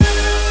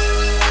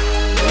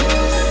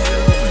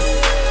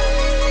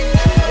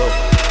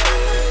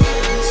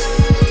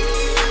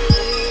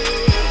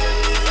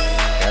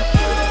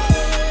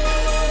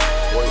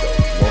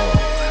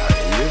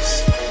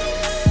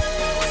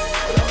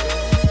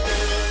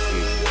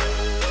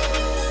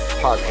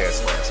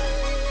podcast last week.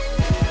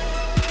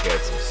 Had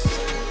some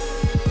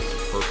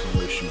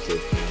personal issues that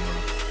came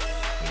up,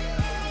 and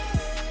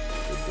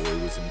the boy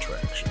was in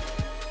traction.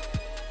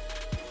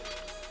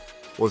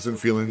 Wasn't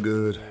feeling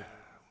good,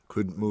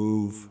 couldn't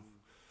move,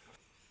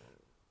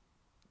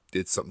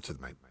 did something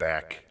to my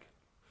back,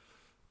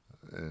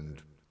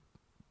 and,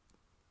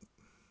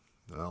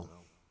 well,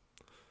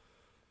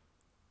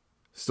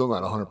 still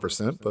not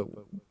 100%, but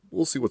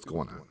we'll see what's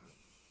going on.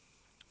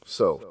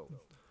 So,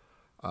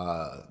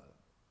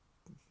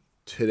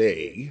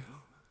 today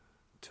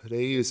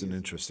is an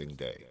interesting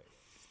day.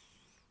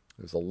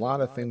 There's a lot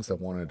of things I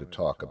wanted to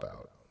talk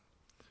about.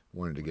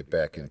 Wanted to get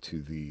back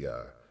into the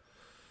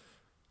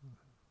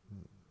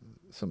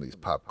some of these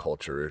pop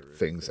culture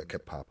things that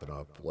kept popping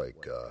up,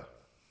 like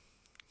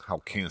how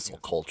cancel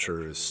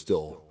culture is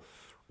still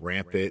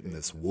rampant and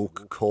this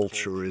woke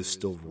culture is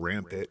still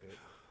rampant.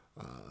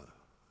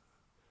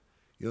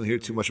 You don't hear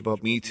too much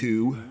about Me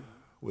Too,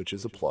 which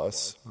is a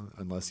plus,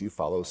 unless you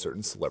follow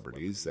certain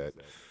celebrities that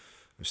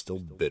are still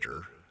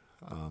bitter.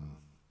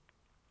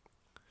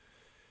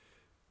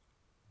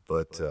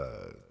 But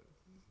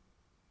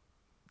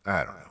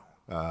I don't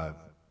know.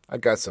 I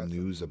got some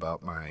news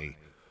about my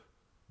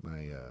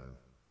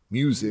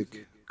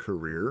music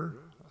career.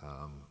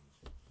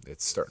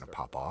 It's starting to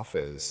pop off,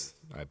 as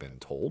I've been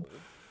told.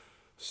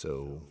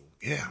 So,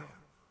 yeah,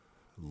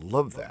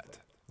 love that.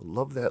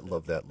 Love that.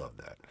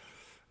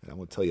 And I'm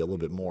going to tell you a little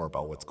bit more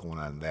about what's going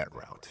on in that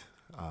route.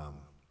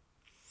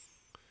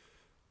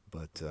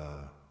 But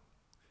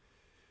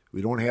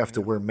we don't have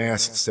to wear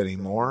masks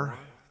anymore,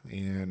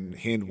 and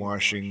hand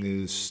washing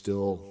is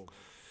still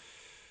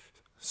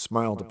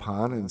smiled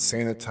upon, and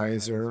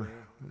sanitizer,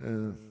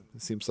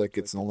 it seems like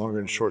it's no longer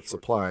in short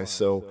supply,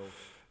 so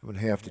I'm going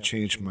to have to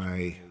change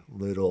my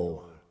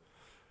little,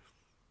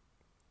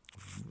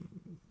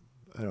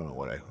 I don't know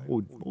what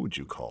would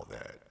you call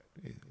that?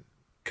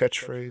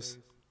 Catchphrase?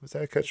 Was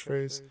that a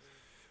catchphrase?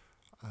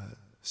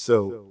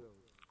 So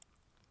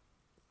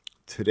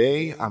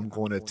today I'm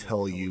going to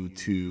tell you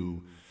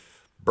to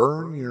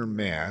burn your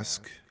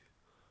mask,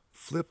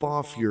 flip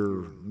off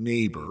your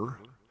neighbor,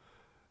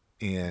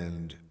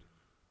 and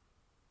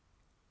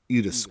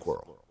eat a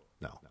squirrel.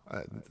 No,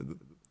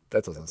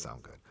 that doesn't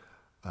sound good.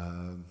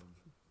 I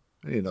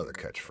need another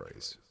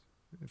catchphrase.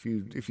 If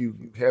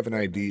you have an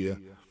idea,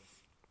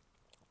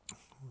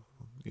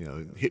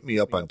 hit me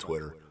up on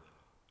Twitter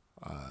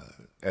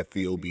at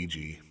the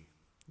OBG.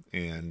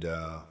 And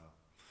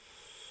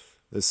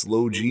this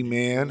low G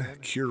man,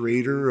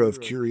 curator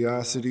of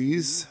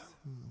curiosities,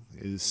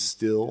 is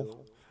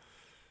still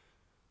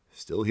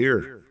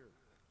here.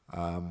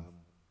 And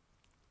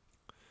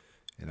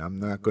I'm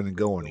not going to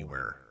go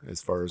anywhere,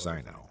 as far as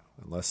I know,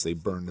 unless they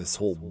burn this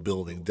whole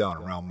building down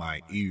around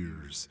my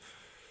ears.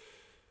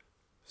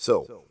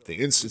 So, the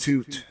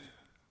Institute,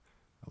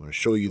 I'm going to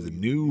show you the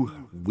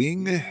new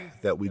wing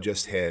that we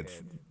just had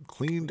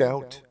cleaned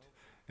out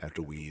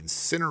after we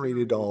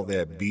incinerated all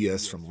that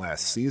BS from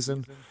last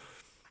season.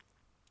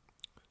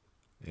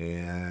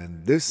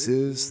 And this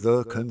is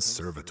the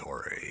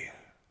conservatory.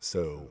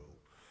 So,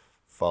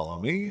 follow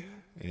me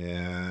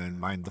and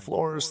mind the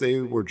floors,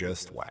 they were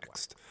just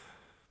waxed.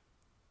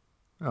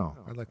 Oh,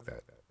 I like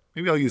that.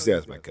 Maybe I'll use that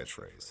as my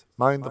catchphrase.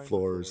 Mind the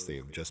floors,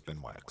 they've just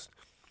been waxed.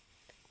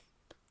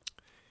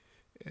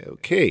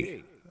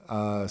 Okay,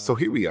 so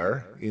here we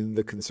are in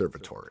the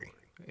conservatory,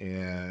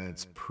 and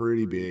it's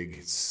pretty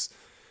big.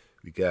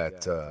 We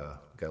got a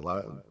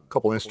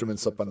couple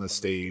instruments up on the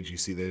stage. You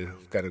see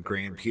they've got a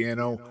grand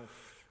piano,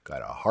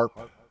 got a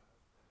harp,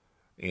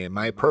 and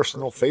my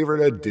personal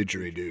favorite, a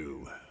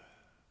didgeridoo.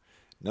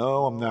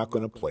 No, I'm not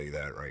going to play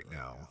that right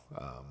now.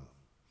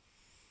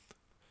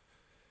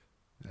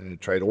 I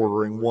tried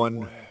ordering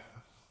one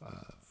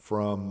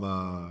from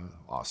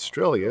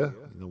Australia.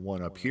 The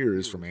one up here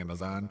is from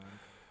Amazon,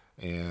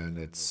 and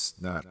it's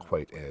not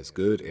quite as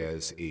good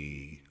as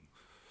a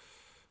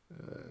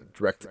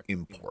direct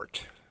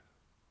import.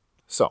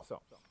 So,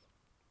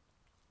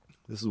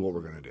 this is what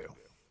we're going to do.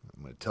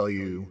 I'm going to tell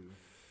you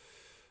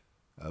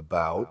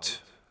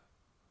about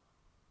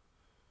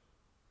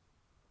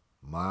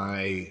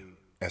my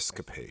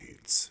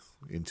escapades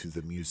into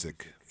the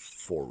music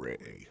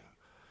foray.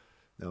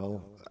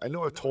 Now, I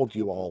know I've told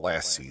you all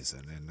last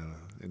season and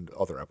in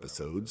other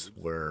episodes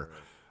where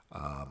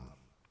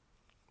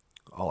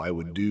all I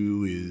would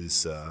do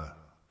is, I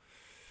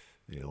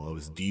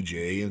was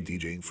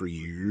DJing for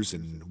years,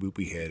 and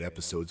we had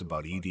episodes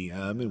about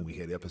EDM, and we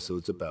had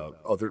episodes about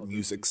other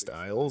music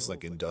styles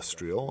like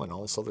industrial and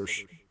all this other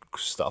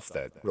stuff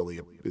that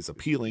really is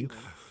appealing.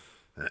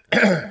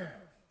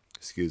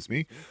 Excuse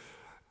me.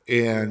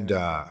 And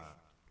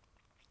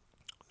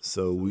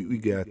so we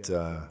got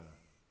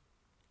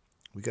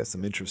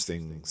some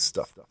interesting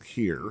stuff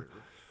here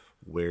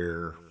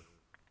where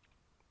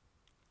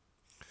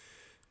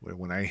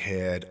when I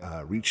had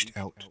reached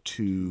out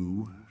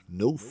to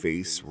No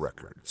Face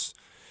Records.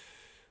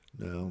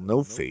 Now,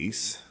 No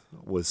Face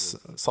was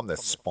something that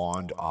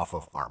spawned off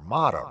of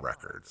Armada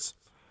Records.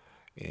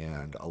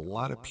 And a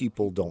lot of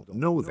people don't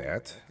know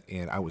that,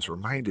 and I was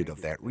reminded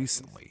of that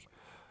recently.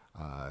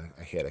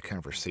 I had a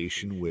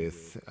conversation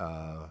with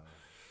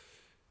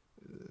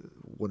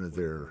one of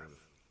their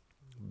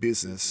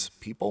business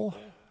people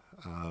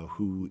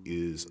who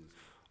is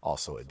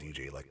also a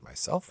DJ like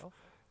myself,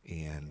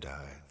 and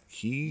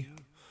he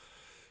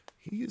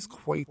is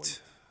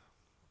quite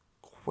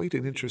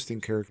an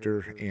interesting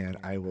character, and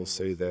I will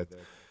say that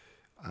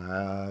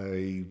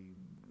I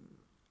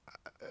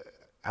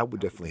I would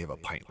definitely have a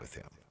pint with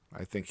him.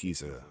 I think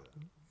he's a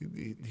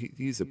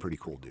pretty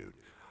cool dude.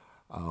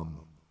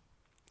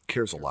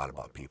 Cares a lot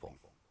about people.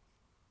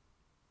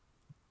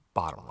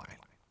 Bottom line,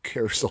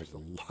 cares a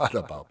lot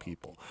about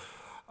people,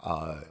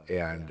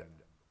 and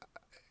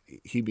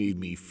he made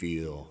me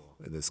feel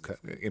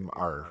in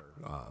our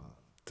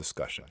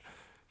discussion.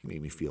 He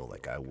made me feel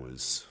like I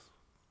was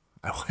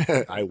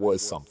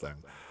something.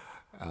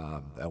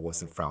 I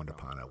wasn't frowned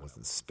upon. I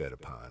wasn't spit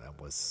upon. I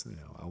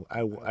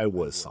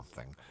was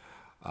something.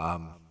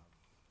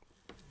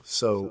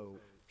 So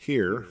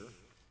here,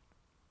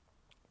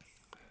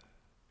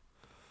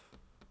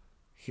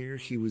 here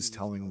he was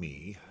telling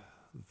me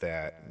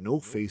that No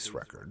Face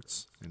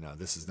Records, and now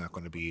this is not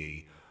going to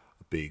be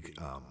a big,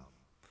 I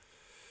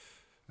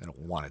don't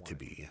want it to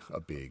be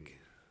a big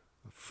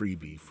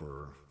freebie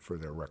for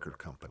their record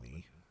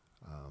company,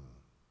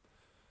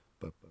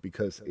 but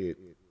because it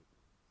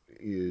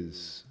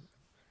is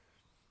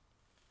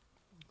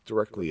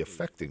directly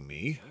affecting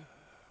me,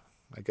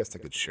 I guess I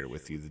could share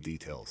with you the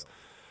details.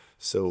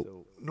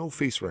 So, No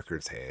Face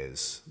Records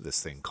has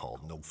this thing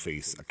called No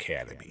Face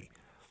Academy,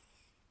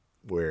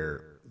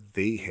 where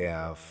they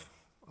have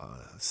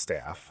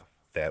staff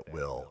that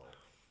will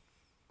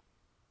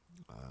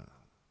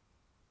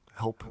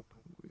help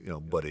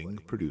budding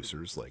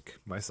producers like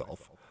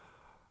myself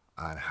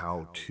on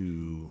how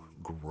to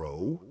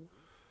grow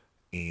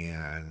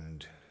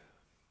and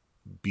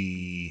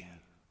be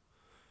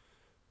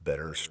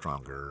better,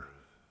 stronger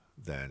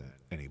than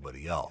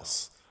anybody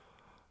else.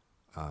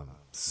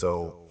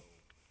 So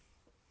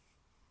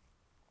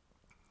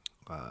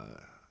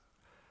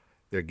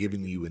they're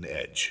giving you an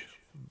edge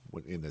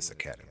in this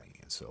academy,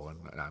 and so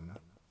I'm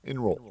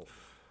enrolled.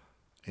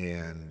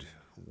 And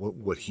what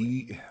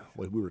we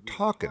were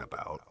talking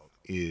about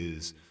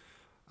is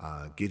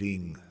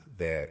getting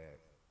that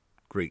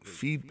great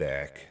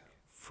feedback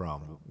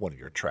from one of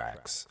your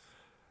tracks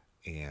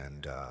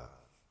and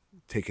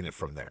taking it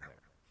from there.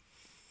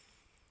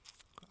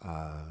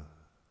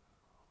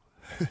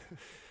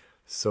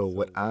 So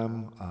what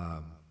I'm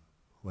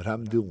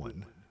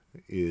doing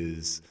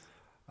is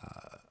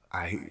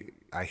I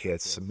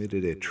had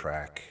submitted a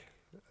track.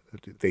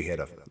 They had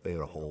a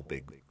whole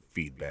big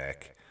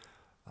feedback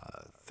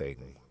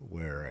thing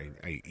where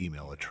I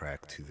email a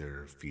track to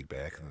their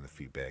feedback, and then the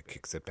feedback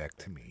kicks it back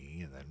to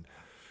me, and then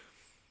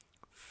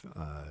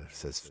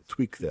says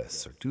tweak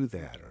this or do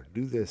that or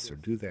do this or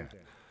do that.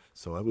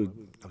 So I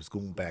was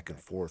going back and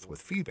forth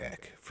with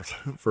feedback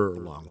for a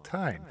long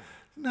time,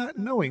 not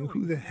knowing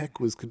who the heck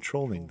was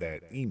controlling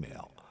that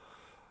email.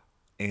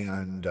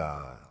 And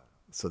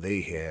so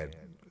they had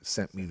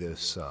sent me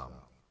this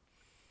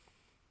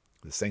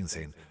thing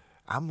saying,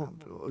 "I'm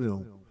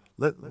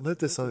let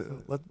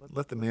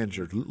the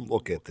manager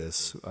look at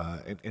this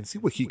and see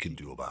what he can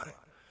do about it."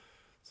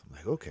 So I'm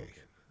like, okay.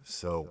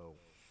 So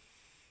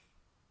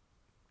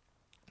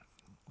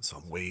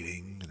I'm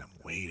waiting and I'm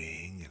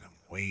waiting and I'm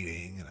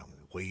waiting and I'm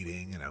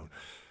waiting and I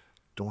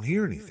don't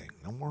hear anything.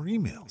 No more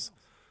emails.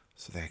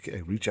 So then I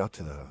reach out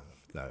to the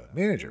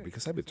manager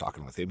because I've been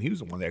talking with him. He was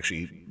the one that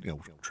actually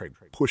tried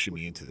pushing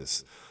me into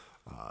this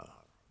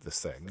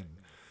thing. And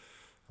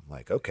I'm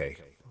like, okay,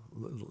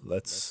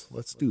 let's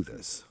do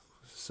this.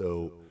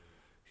 So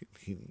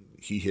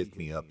he hit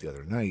me up the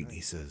other night and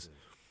he says,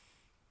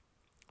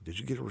 "Did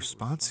you get a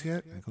response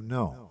yet?" And I go,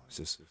 "No." He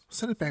says,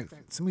 "Send it back.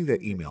 Send me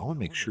that email. I want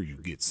to make sure you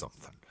get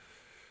something."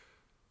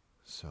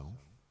 So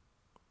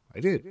I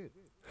did.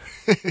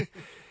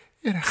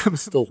 And I'm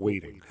still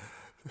waiting.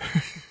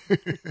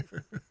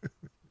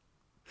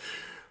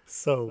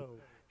 So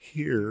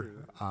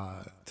here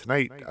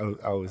tonight,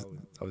 I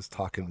was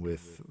talking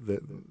with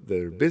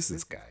their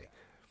business guy,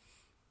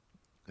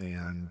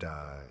 and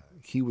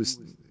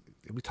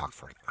we talked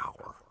for an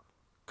hour.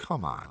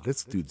 Come on,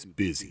 this dude's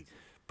busy,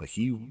 but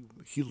he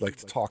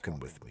liked talking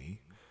with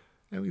me,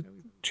 and we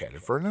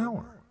chatted for an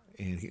hour,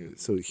 and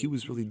so he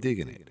was really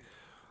digging it.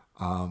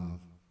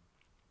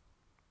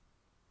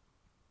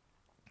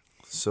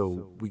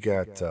 So we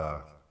got.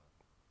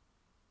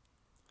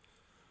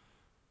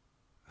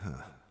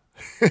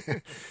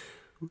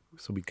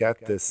 So we got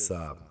this.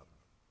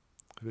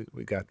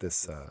 We got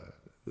this.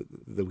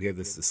 We had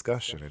this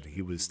discussion, and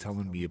he was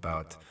telling me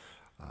about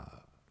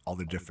all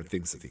the different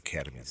things that the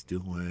academy's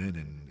doing,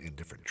 and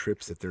different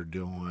trips that they're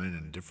doing,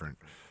 and different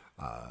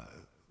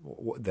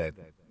that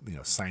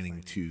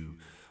signing to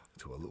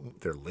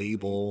their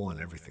label and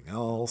everything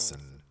else,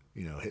 and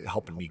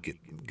helping me get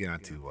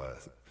onto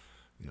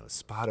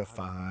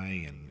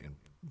Spotify and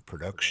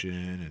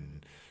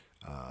production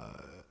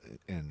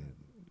and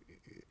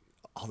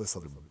all this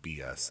other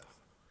BS.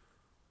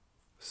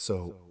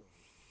 So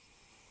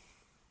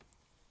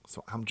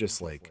I'm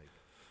just like,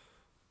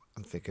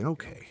 thinking,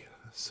 okay,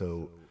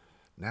 so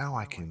now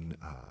I can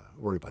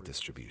worry about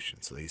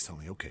distribution. So he's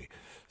telling me, okay,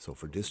 so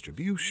for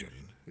distribution,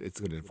 it's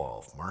going to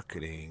involve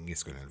marketing.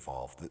 It's going to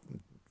involve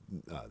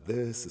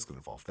this. It's going to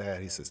involve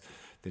that. He says,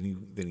 then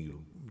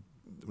you,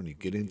 when you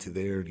get into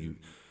there, you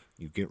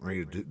get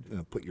ready to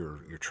put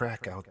your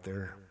track out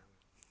there.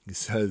 He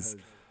says,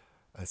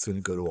 it's going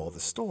to go to all the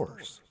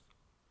stores.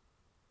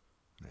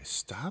 And I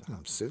stop and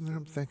I'm sitting there,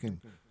 I'm thinking,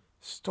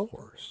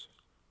 stores?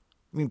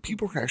 I mean,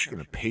 people are actually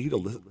going to pay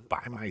to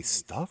buy my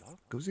stuff? He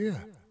goes, yeah.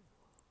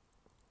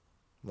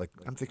 Like,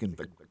 I'm thinking,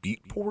 like,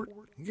 Beatport?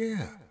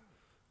 Yeah.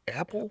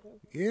 Apple?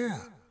 Yeah.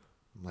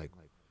 I'm like,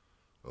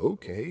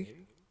 okay.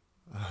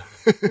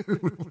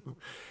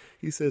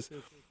 He says,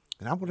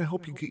 and I want to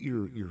help you get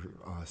your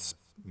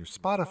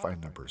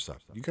Spotify numbers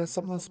up. You got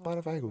something on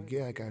Spotify? I go,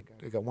 yeah, I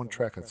got one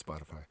track on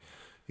Spotify.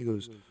 He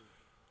goes, do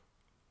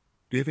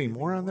you have any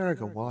more on there? I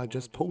go, well, I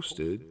just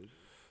posted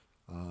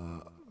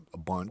a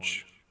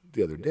bunch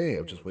the other day.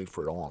 I was just waiting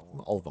for it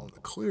all of them to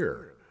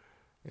clear.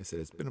 I said,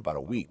 it's been about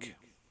a week.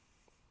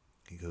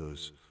 He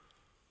goes,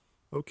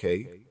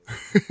 okay.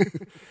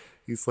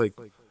 He's like,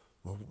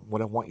 well,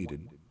 what I want you to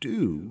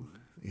do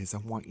is I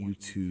want you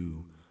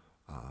to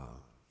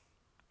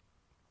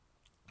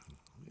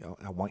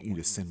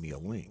send me a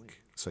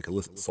link so I can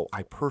listen. So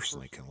I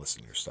personally can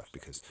listen to your stuff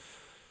because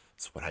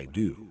it's what I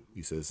do.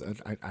 He says,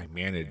 I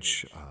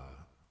manage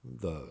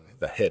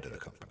the head of the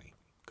company,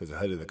 because the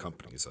head of the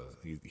company is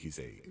he's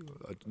a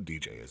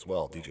DJ as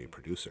well, DJ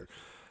producer,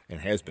 and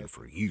has been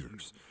for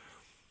years.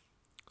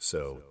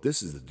 So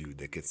this is the dude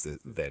that gets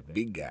that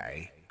big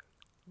guy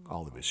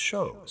all of his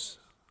shows.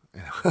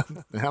 And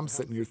I'm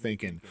sitting here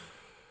thinking,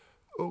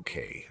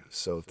 okay,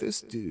 so if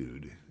this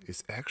dude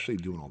is actually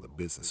doing all the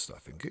business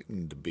stuff and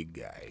getting the big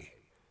guy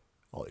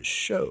all his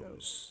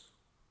shows,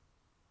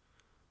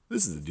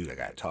 this is the dude I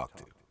got to talk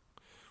to.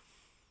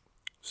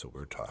 So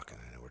we're talking.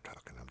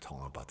 I'm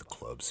telling him about the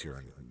clubs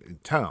here in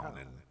town,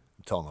 and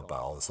I'm telling him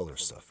about all this other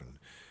stuff. And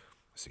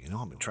I said,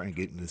 I've been trying to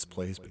get in this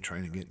place,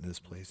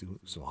 He goes,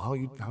 so how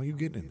you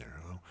getting in there?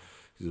 Well,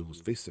 he said, it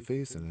was face to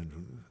face, and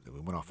then we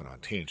went off on a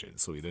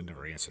tangent, so he didn't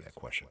ever answer that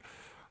question.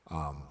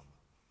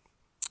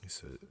 He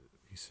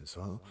says,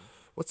 well,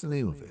 what's the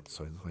name of it?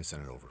 So I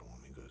sent it over to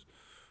him. He goes,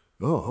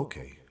 oh,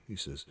 okay. He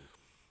says,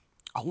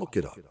 I'll look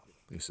it up.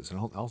 He says, and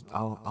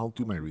I'll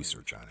do my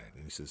research on it.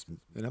 And he says,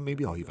 and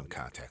maybe I'll even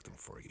contact them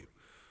for you.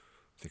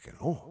 Thinking,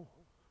 oh,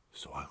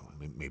 so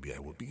maybe I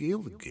will be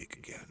able to gig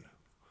again.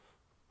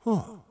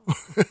 Huh.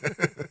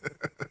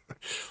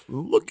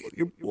 Look at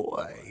your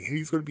boy.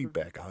 He's going to be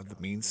back on the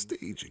main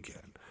stage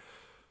again.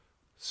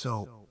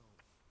 So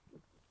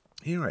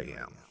here I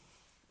am.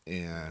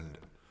 And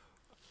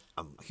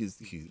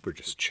we're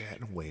just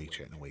chatting away.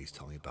 He's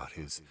telling me about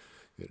his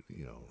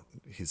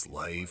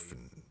life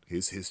and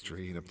his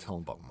history. And I'm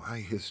telling him about my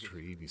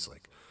history. And he's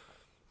like,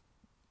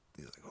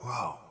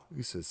 wow.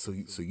 He says, so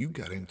you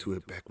got into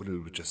it back when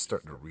it was just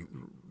starting to,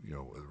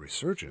 a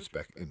resurgence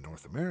back in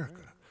North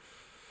America.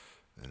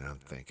 And I'm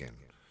thinking,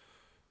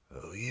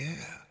 oh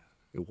yeah,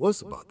 it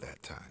was about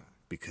that time,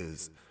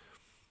 because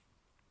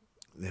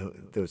there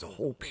was a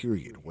whole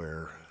period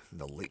where in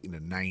the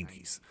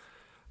 90s,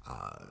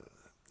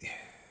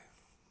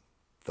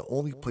 the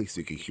only place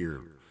you could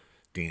hear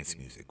dance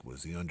music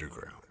was the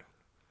underground.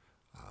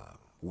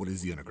 What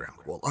is the underground?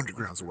 Well,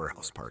 underground's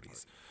warehouse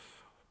parties.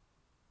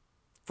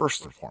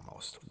 First and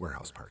foremost,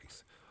 warehouse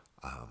parties.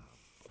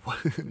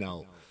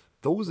 Now,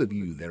 those of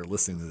you that are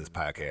listening to this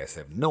podcast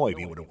have no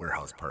idea what a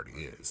warehouse party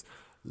is.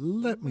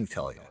 Let me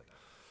tell you.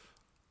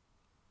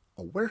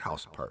 A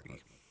warehouse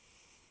party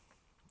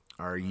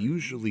are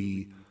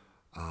usually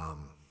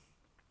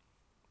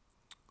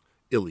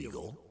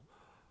illegal,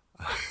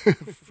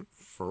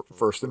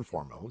 first and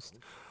foremost.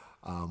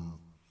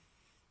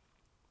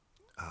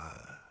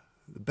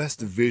 The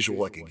best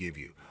visual I could give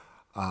you,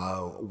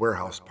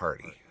 warehouse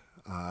party.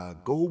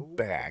 Go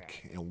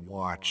back and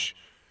watch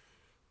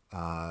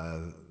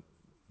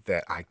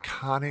that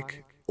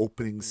iconic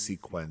opening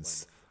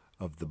sequence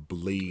of the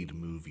Blade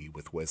movie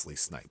with Wesley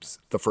Snipes,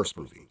 the first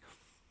movie,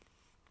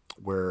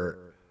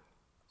 where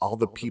all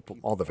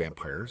the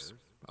vampires,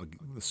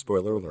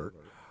 spoiler alert,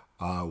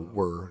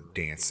 were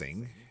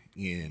dancing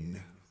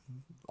in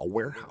a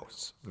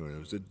warehouse. There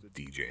was a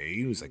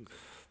DJ. It was like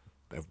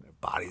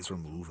bodies were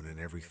moving and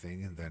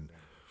everything, and then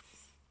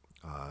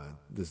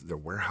their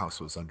warehouse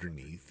was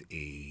underneath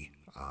a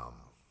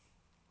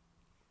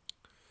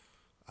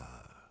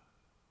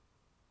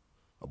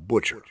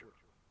butcher,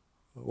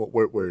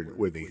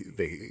 where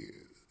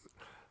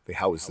they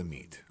house the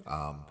meat,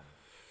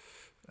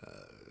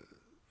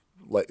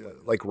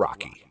 like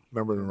Rocky.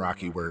 Remember in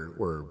Rocky where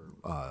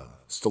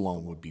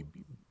Stallone would be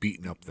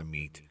beating up the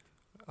meat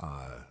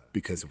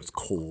because it was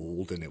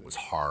cold and it was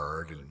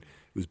hard and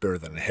it was better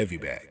than a heavy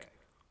bag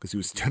because he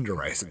was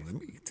tenderizing the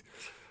meat.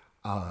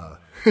 I'm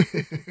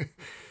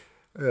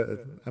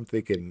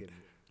thinking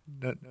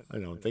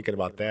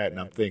about that, and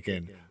I'm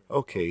thinking,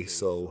 okay,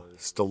 so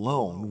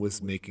Stallone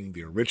was making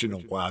the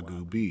original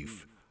Wagyu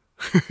beef.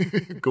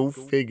 Go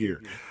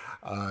figure.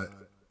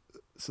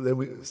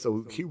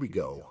 so here we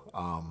go.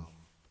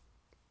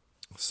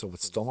 So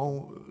it's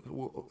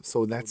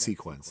so in that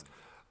sequence,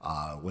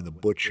 when the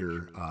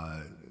butcher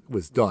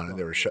was done and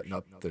they were shutting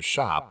up the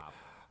shop,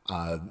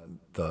 uh,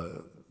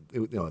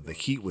 the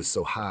heat was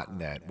so hot in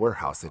that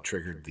warehouse that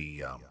triggered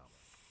the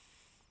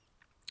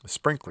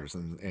sprinklers,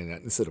 and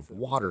instead of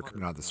water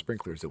coming out of the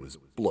sprinklers, it was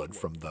blood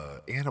from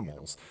the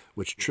animals,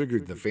 which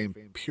triggered the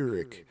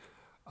vampiric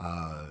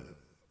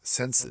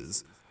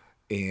senses,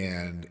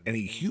 and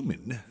any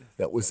human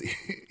that was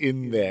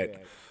in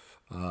that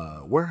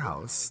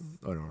warehouse,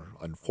 or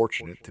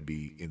unfortunate to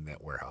be in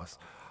that warehouse,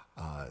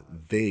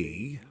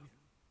 they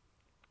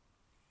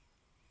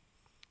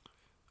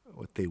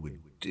what they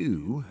would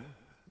do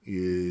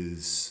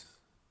is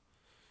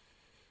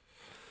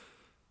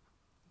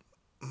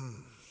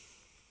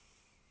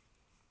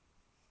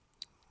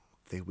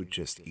they would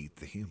just eat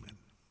the human.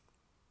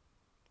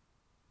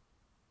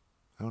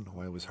 I don't know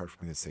why it was hard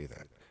for me to say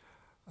that.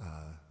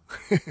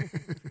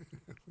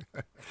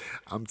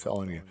 I'm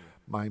telling you,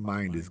 my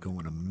mind is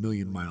going a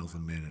million miles a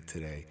minute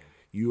today.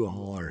 You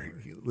all are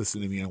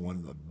listening to me on one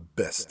of the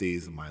best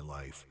days of my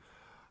life.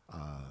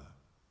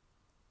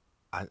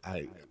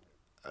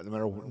 No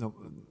matter what,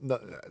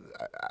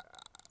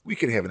 we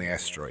could have an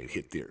asteroid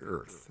hit the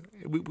Earth.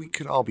 We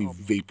could all be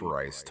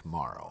vaporized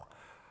tomorrow.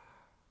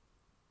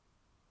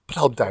 But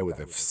I'll die with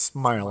a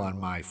smile on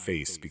my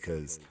face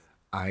because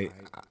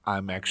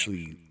I'm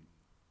actually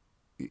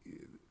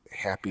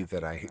happy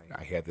that I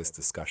had this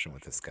discussion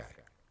with this guy.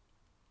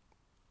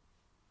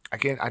 I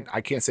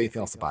can't say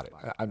anything else about it.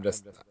 I'm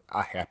just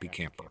a happy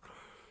camper.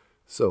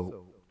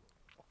 So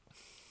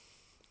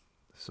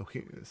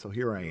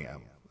here I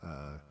am,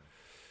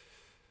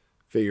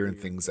 figuring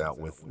things out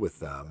with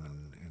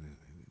them, and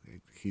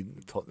he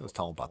was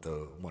telling about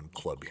the one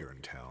club here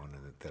in town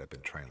and that I've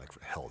been trying like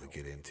for hell to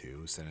get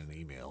into, sending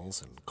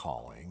emails and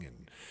calling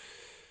and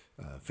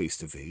face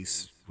to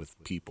face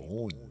with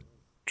people and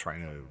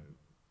trying to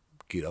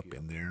get up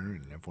in there,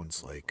 and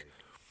everyone's like,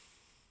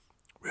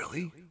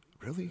 really?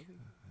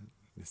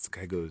 This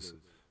guy goes,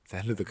 at the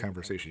end of the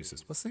conversation, he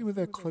says, what's the name of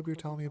that club you're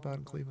telling me about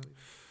in Cleveland?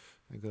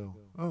 I go,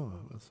 oh,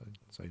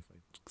 so I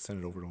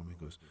send it over to him. He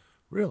goes,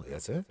 really?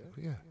 That's it?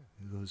 Yeah.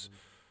 He goes,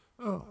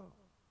 oh,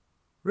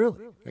 really?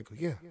 I go,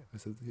 yeah. I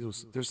said, he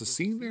goes, there's a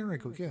scene there? I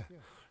go, yeah.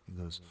 He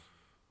goes,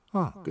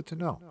 huh, good to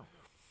know.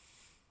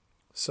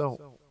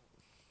 So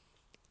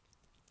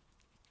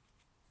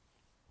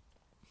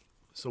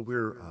we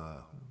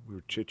were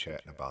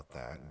chit-chatting about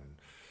that and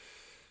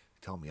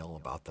telling me all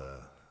about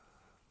the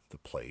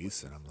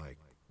place, and I'm like,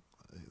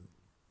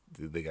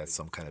 they got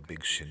some kind of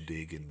big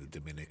shindig in the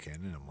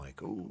Dominican, and I'm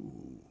like,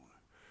 ooh,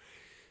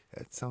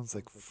 that sounds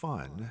like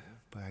fun,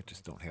 but I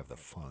just don't have the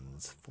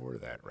funds for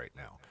that right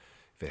now.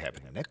 If it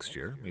happened next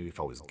year, maybe if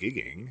I was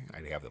gigging,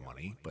 I'd have the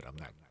money, but I'm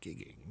not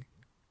gigging,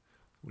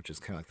 which is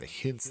kind of like the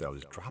hints that I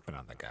was dropping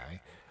on the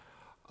guy.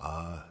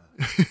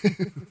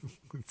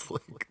 It's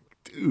like,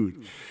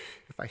 dude,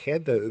 if I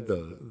had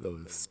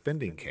the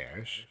spending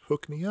cash,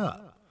 hook me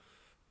up.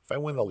 If I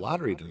win the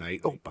lottery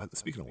tonight,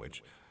 speaking of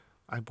which,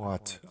 I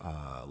bought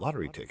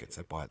lottery tickets.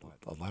 I bought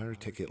a lottery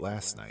ticket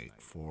last night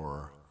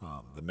for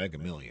the Mega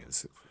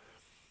Millions,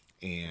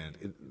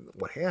 and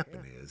what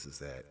happened is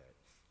that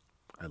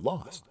I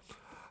lost.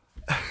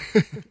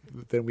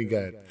 Then we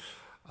got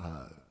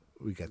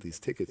these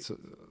tickets.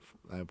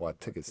 I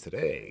bought tickets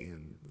today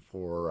and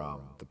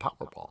for the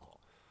Powerball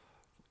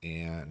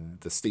and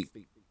the state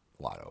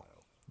lotto.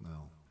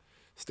 Well,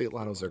 state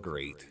lottos are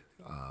great,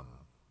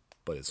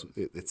 but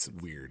it's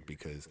weird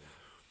because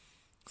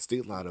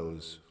state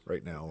lottos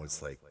right now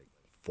is like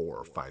 $4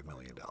 or $5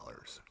 million,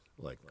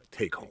 like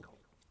take home.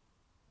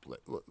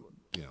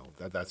 You know,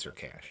 that's your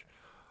cash.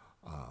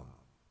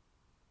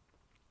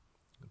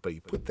 But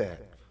you put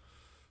that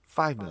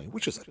 $5 million,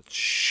 which is a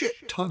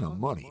shit ton of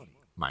money,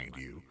 mind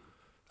you.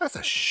 That's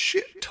a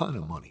shit ton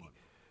of money.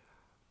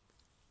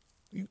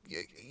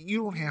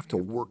 You don't have to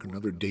work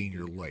another day in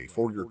your life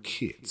or your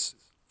kids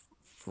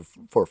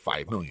for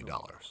 $5 million.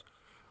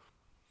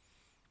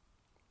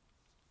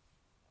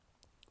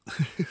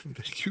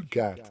 You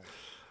got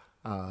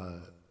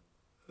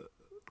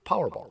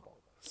Powerball.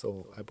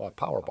 So I bought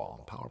Powerball,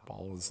 and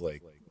Powerball is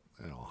like,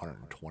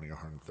 120 or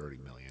 130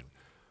 million,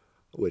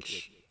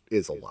 which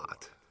is a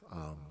lot.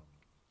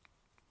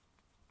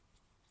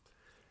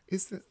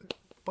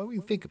 But when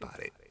you think about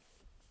it,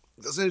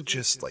 doesn't it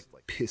just like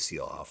piss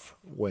you off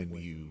when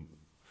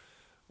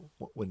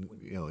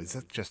is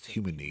that just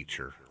human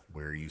nature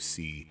where you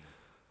see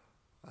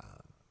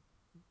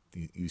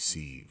you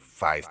see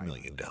 $5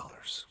 million.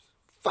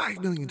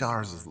 $5 million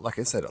is, like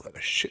I said, a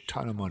shit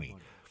ton of money.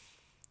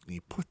 And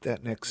you put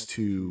that next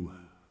to,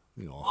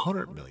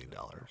 $100 million.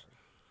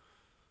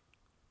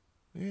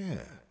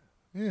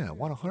 Yeah, I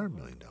want $100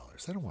 million.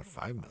 I don't want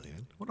 $5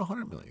 million. I want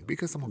 $100 million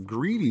because I'm a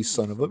greedy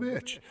son of a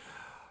bitch.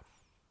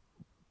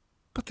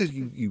 But then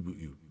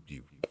you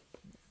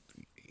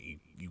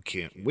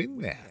can't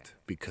win that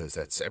because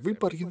that's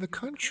everybody in the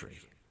country.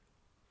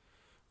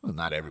 Well,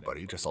 not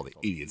everybody, just all the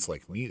idiots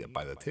like me that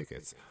buy the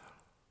tickets.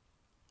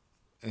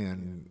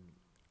 And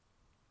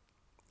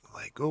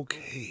like,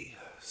 okay,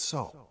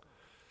 so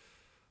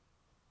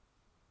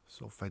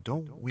if I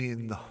don't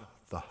win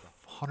the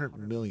 $100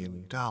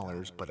 million,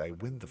 but I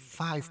win the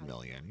 $5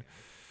 million,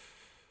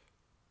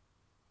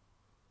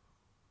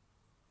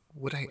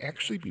 would I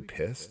actually be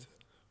pissed?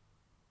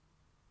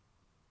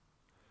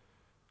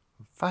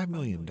 $5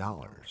 million.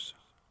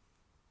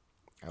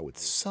 I would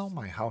sell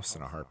my house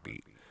in a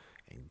heartbeat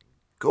and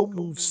go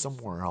move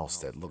somewhere else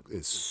that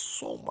is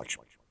so much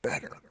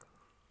better.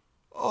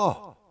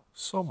 Oh,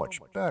 so much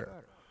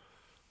better.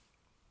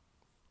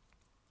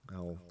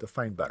 Now,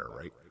 define better,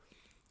 right?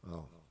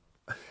 Oh.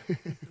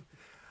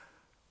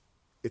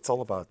 It's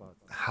all about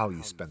how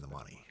you spend the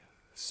money.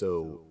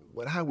 So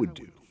what I would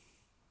do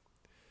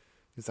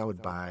is I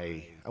wouldn't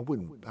buy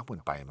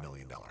 $1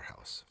 million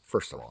house.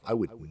 First of all, I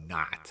would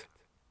not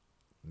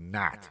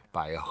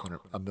buy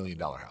 $1 million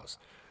house.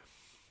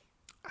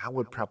 I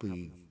would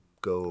probably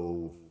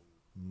go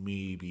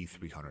maybe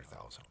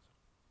 300,000.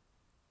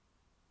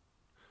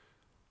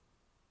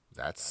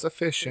 That's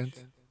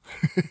sufficient.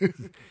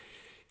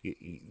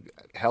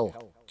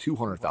 Hell,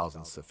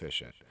 200,000 is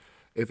sufficient.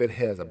 If it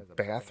has a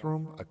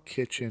bathroom, a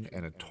kitchen,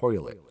 and a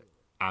toilet,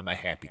 I'm a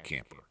happy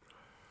camper.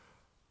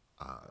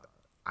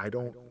 I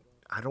don't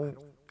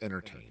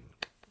entertain.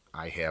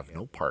 I have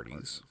no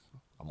parties.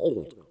 I'm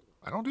old.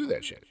 I don't do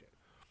that shit.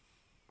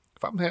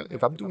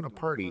 If I'm doing a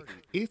party,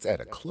 it's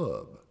at a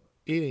club.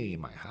 It ain't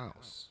in my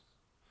house.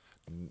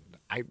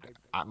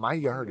 My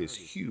yard is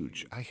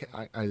huge. I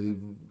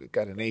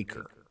got an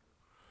acre,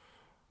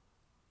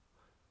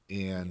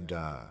 and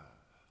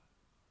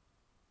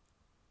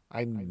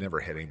I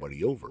never had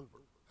anybody over.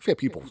 I've had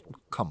people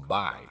come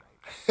by,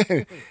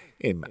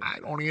 and I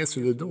don't answer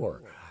the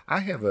door.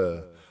 I have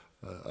a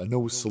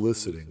no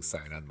soliciting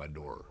sign on my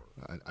door.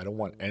 I don't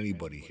want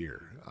anybody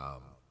here.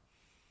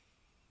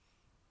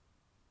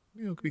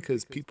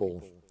 Because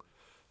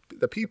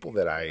the people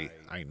that I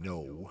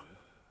know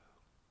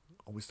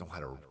always know how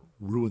to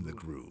ruin the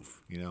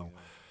groove.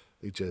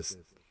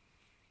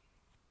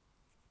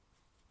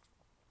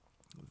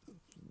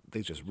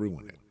 They just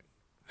ruin it.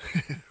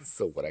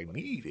 So what I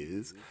need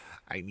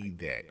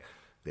that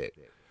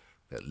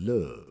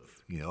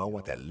love. I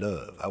want that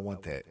love. I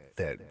want that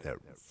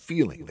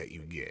feeling that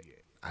you get.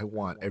 I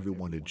want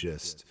everyone to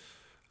just.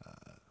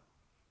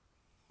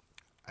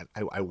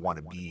 I want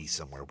to be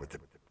somewhere where the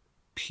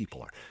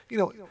people are.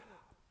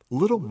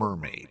 Little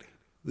Mermaid,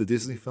 the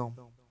Disney film,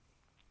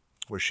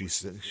 where she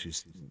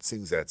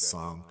sings that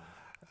song,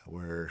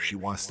 where she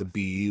wants to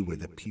be where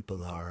the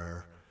people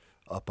are,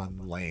 up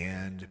on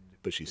land,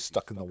 but she's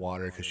stuck in the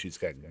water because she's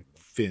got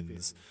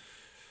fins.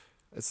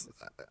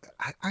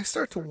 I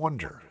start to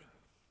wonder,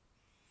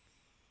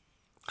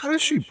 how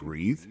does she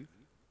breathe?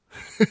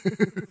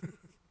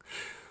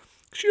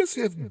 She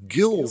doesn't have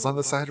gills on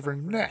the side of her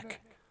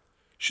neck.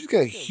 She's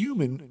got a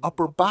human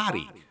upper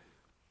body,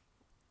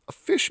 a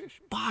fish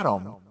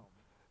bottom.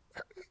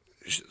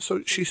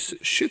 So she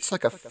shits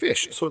like a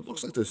fish. So it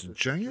looks like this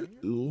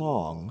giant,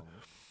 long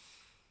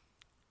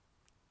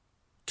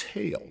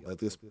tail, like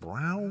this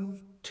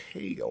brown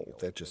tail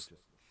that just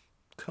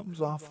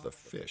comes off the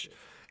fish.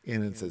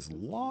 And it's as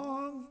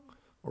long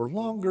or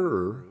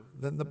longer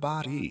than the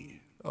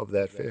body of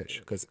that fish,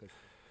 because it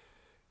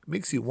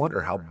makes you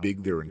wonder how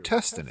big their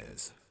intestine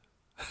is.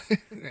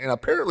 And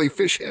apparently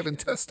fish have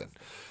intestine.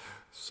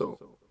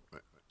 So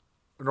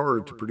in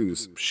order to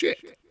produce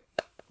shit,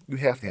 you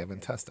have to have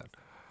intestine.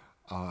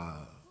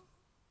 So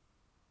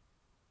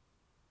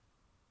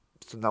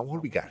now what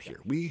do we got here?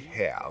 We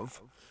have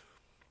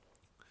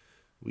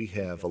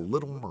a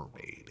Little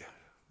Mermaid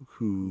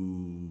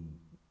who,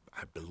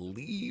 I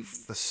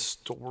believe the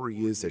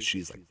story is that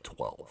she's like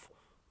 12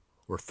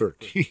 or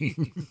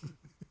 13.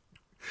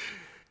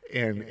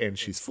 and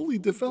she's fully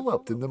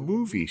developed in the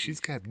movie. She's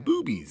got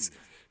boobies.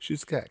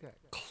 She's got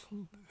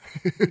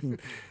the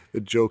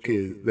joke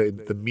is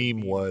the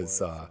meme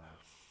was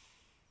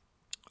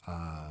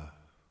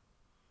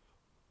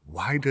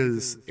why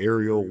does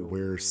Ariel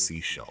wear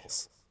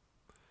seashells?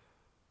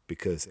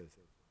 Because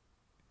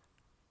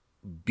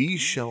B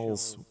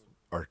shells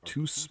are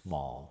too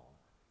small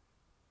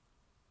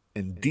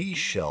and D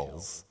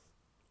shells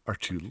are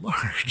too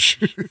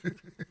large.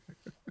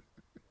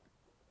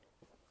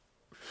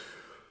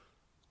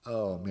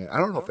 Oh man, I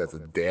don't know if that's a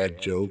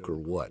dad joke or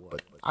what,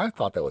 but I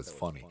thought that was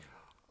funny.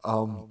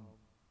 So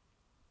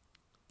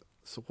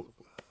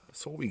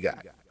what we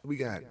got? We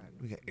got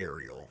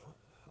Ariel,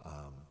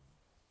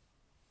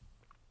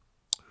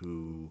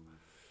 who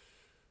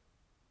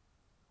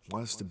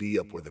wants to be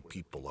up where the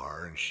people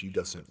are, and she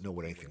doesn't know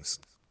what anything's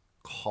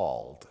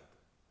called.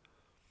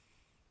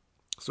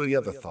 So the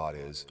other thought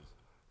is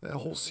that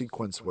whole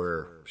sequence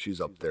where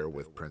she's up there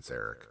with Prince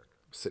Eric,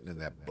 sitting in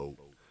that boat,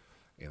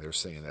 and they're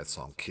singing that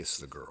song "Kiss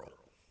the Girl."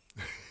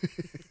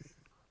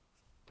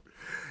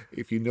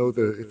 If you know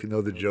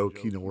the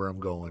joke, you know where I'm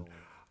going.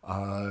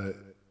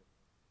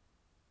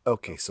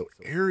 Okay, so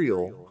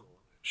Ariel,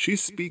 she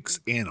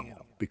speaks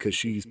animal because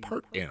she's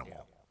part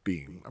animal,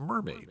 being a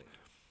mermaid.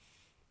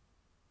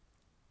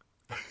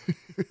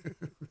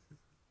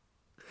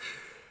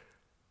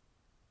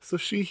 So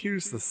she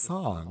hears the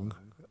song,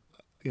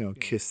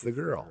 Kiss the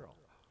Girl.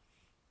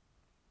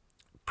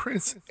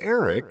 Prince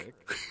Eric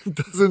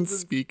doesn't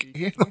speak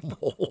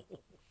animal.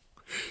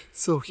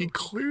 So he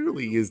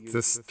clearly is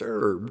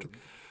disturbed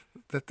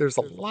that there's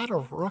a lot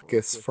of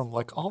ruckus from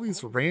like all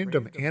these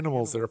random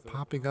animals that are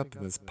popping up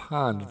in this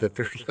pond, that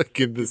they're like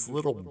in this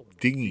little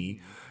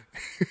dinghy.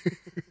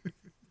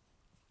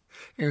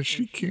 And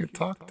she can't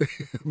talk to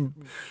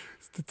him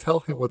to tell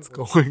him what's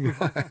going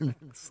on.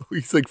 So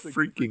he's like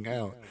freaking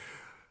out.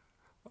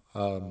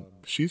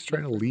 She's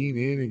trying to lean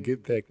in and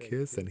get that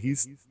kiss, and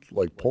he's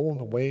like pulling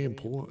away and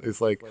pulling.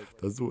 It's like,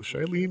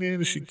 should I lean in?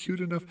 Is she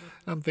cute enough?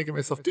 And I'm thinking to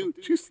myself, dude,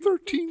 she's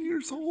 13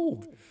 years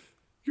old.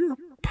 You're a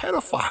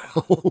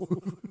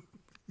pedophile.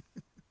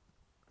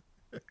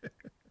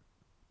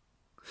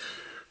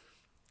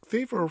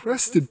 They've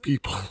arrested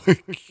people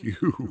like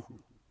you.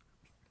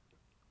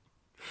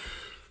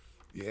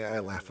 Yeah, I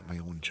laugh at my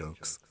own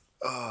jokes.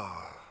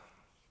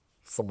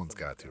 Someone's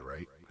got to,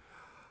 right?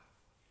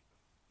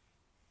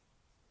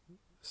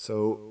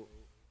 So,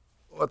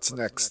 what's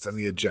next on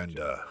the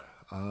agenda?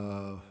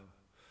 Don't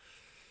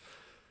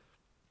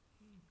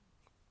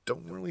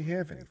really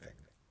have anything.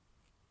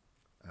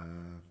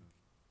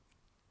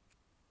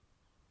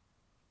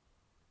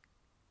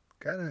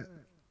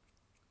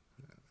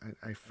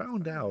 I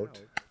found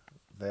out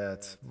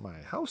that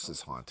my house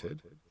is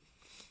haunted,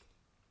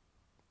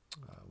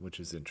 which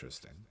is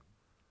interesting.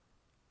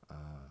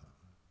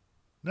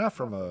 Not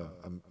from a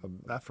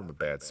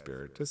bad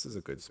spirit. This is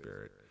a good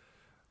spirit.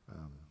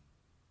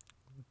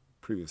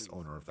 Previous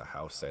owner of the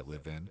house I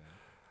live in,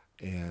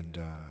 and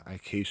I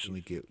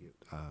occasionally get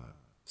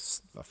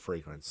a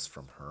fragrance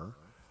from her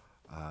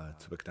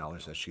to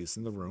acknowledge that she's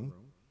in the room,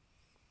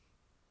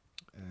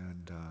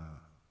 and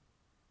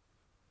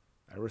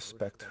I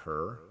respect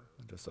her.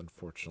 Just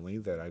unfortunately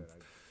that I've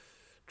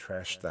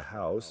trashed the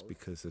house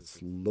because it's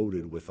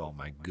loaded with all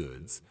my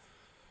goods.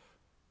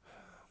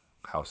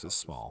 House is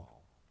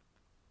small,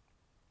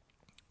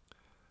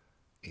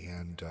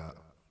 and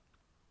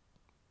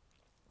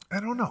I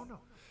don't know.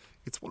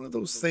 It's one of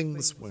those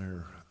things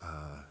where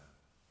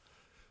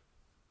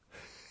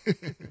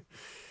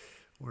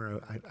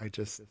where I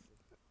just,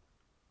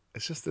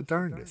 it's just the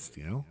darndest,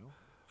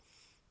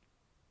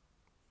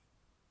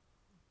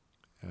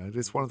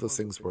 It's one of those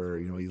things where,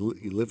 you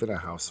live in a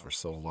house for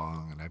so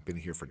long, and I've been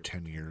here for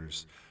 10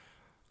 years.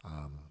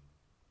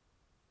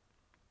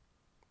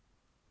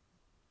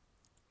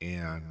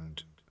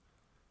 And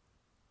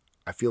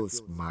I feel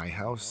it's my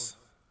house.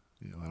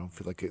 I don't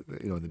feel like it,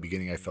 in the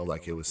beginning I felt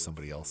like it was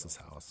somebody else's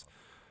house.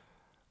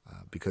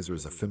 Because there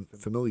was a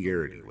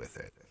familiarity with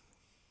it.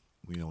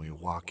 When you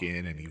walk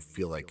in and you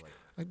feel like,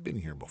 I've been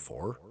here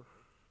before.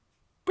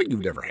 But you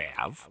never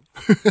have.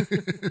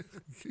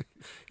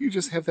 You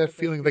just have that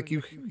feeling like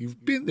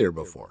you've been there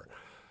before.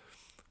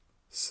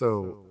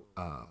 So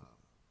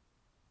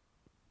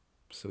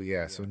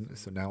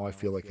now I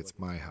feel like it's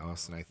my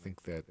house, and I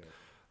think that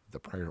the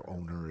prior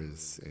owner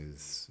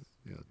is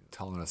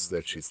telling us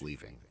that she's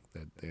leaving,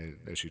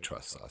 that she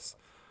trusts us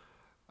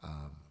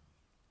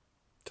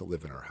to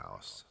live in her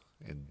house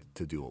and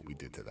to do what we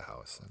did to the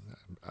house. And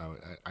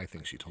I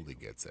think she totally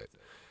gets it.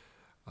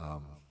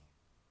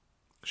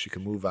 She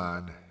can move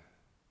on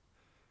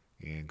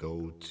and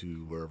go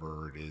to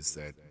wherever it is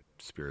that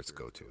spirits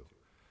go to.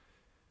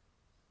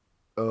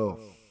 Oh,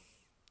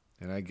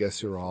 and I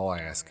guess you're all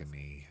asking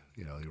me,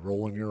 you're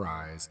rolling your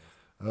eyes.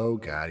 Oh,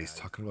 God, he's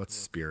talking about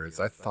spirits.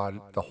 I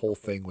thought the whole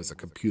thing was a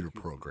computer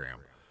program.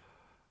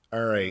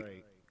 All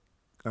right.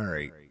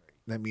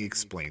 Let me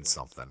explain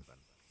something.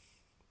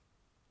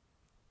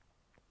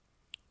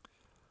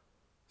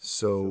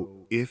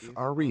 So, if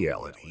our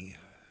reality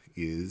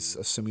is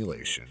a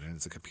simulation and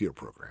it's a computer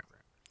program,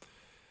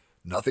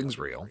 nothing's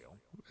real.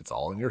 It's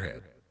all in your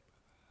head.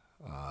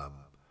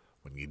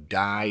 When you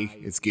die,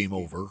 it's game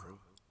over.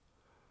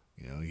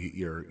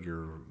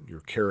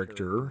 Your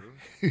character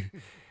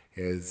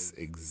has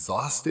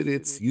exhausted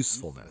its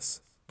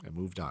usefulness and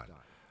moved on.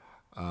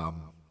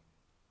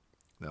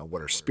 Now,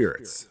 what are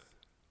spirits?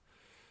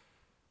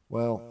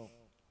 Well,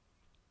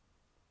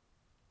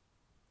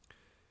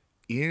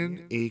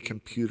 in a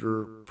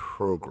computer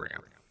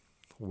program,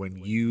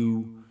 when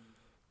you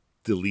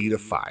delete a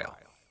file,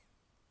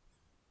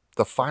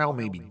 the file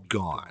may be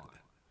gone,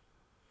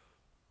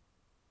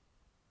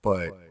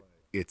 but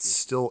it's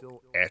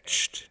still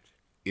etched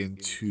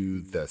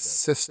into the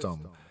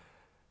system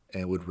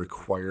and would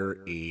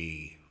require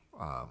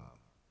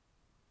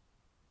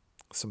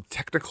some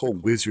technical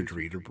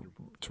wizardry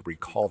to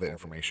recall that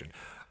information.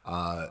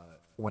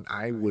 When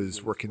I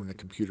was working in the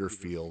computer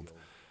field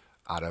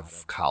out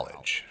of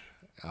college,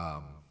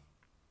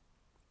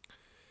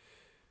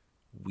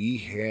 we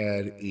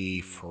had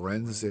a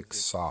forensic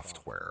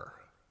software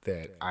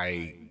that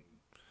I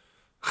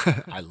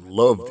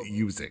loved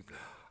using.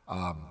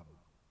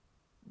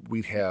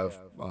 We'd have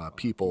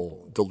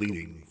people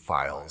deleting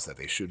files that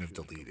they shouldn't have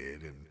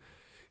deleted, and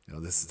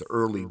this is the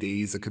early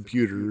days of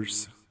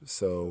computers,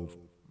 so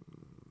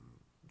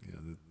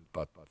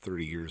about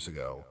 30 years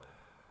ago,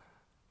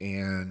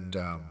 and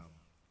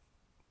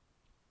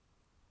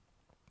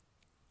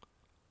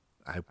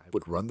I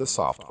would run the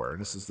software,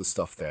 and this is the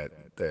stuff that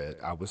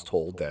I was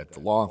told that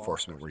the law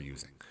enforcement were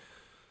using.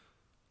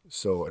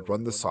 So I'd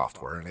run the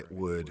software, and it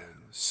would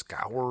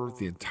scour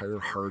the entire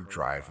hard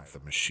drive of the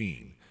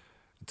machine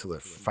until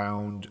it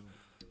found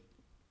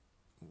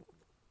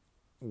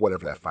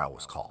whatever that file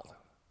was called.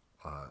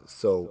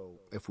 So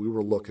if we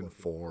were looking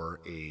for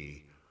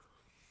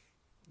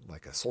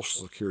like a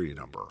social security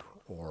number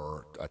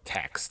or a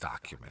tax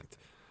document,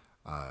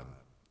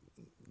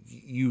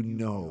 you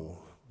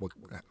know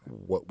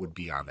what would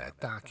be on that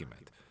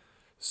document.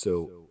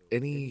 So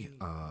any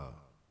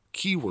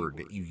keyword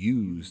that you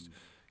used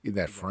in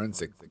that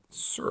forensic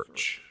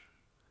search,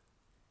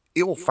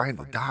 it will find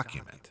the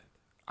document.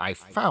 I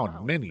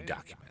found many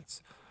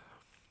documents.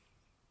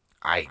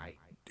 I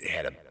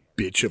had a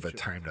bitch of a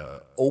time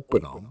to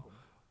open them,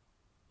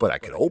 but I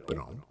could open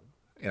them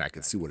and I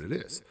could see what it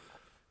is.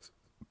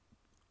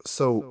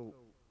 So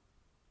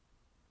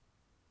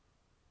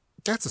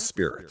that's a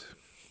spirit.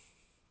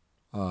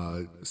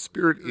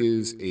 Spirit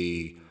is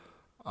a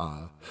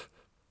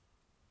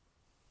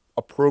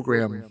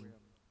program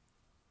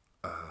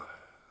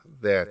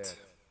that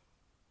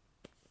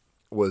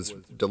was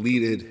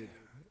deleted,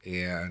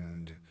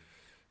 and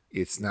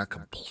it's not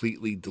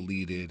completely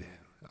deleted.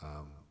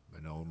 I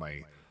know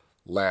my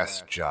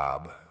last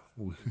job,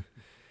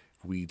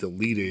 we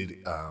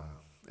deleted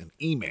an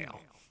email.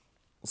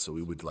 So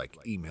we would like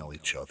email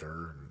each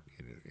other,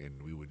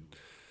 and we would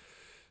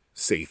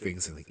say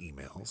things in the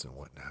emails and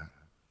whatnot.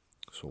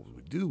 So what we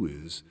would do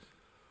is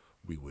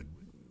it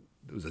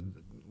was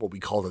what we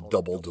called a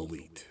double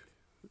delete.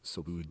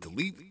 So we would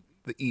delete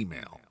the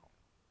email.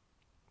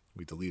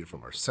 We delete it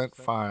from our sent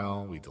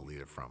file. We delete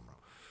it from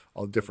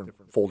all the different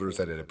folders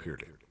that it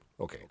appeared in.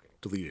 Okay,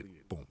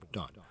 deleted. Boom,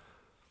 done.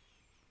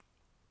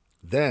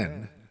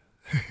 Then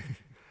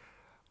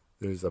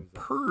there's a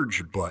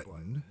purge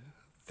button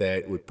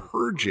that would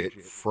purge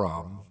it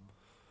from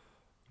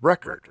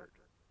record.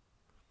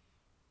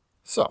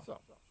 So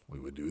we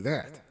would do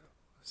that.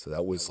 So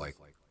that was like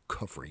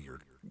cover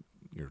your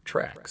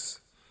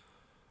tracks.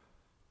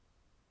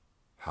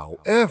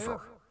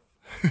 However,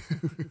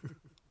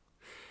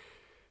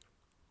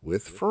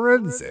 with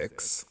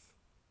forensics,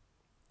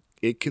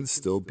 it can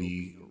still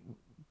be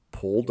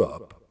pulled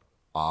up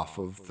off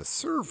of the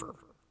server,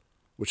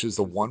 which is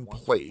the one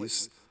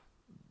place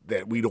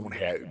that we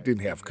didn't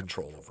have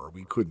control over.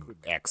 We couldn't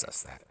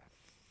access that.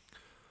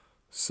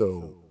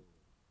 So,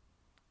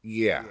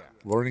 yeah,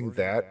 learning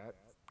that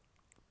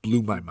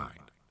blew my mind.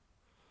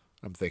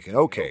 I'm thinking,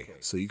 okay,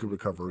 so you can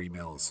recover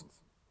emails.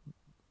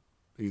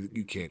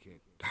 You can't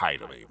hide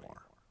them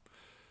anymore.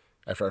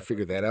 After I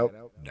figured that out,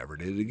 never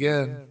did it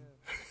again.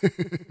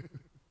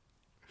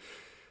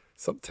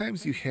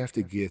 Sometimes you have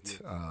to get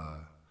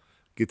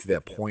to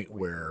that point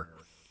where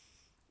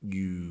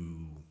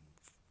you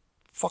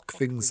fuck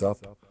things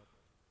up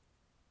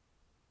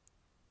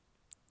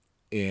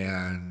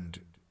and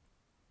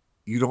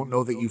you don't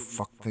know that you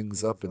fucked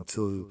things up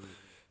until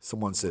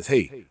someone says,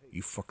 hey,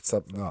 you fucked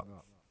something up.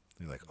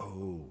 And you're like,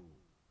 oh,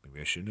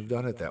 maybe I shouldn't have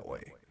done it that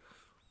way.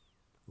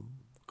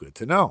 Good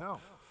to know.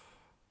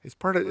 It's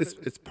part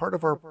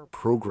of our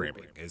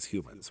programming as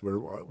humans.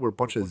 We're a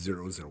bunch of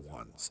zeros and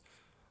ones.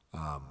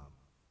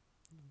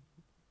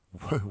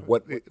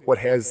 What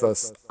has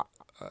us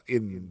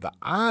in the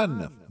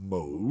on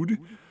mode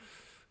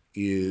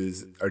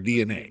is our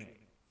DNA.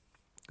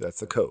 That's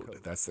the code.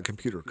 That's the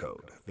computer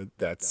code.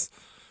 That's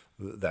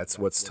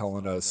what's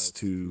telling us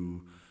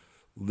to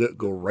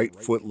go right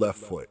foot, left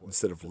foot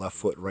instead of left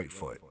foot, right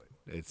foot.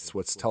 It's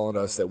what's telling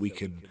us that we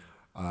can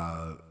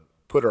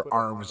put our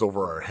arms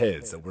over our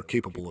heads, that we're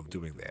capable of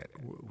doing that.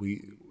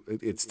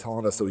 It's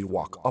telling us that we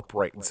walk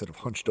upright instead of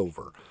hunched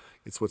over.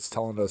 It's what's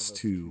telling us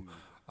to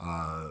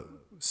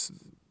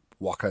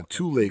walk on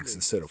two legs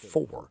instead of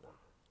four.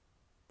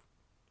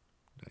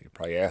 Now you're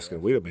probably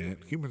asking, wait a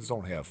minute, humans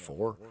don't have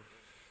four.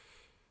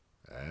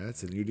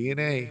 That's in your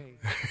DNA.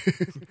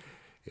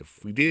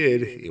 If we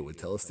did, it would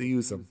tell us to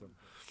use them.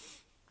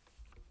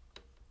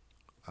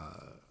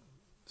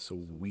 So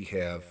we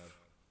have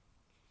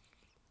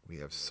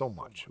so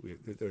much.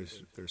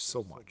 There's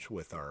so much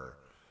with our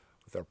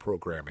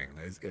programming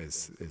as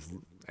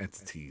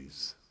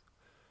entities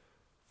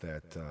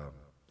that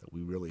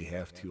we really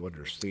have to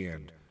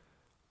understand.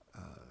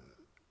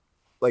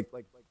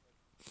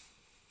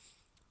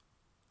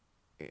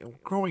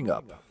 Growing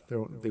up,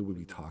 they would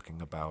be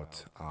talking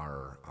about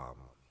our.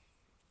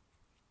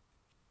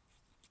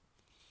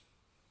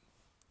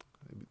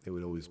 They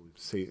would always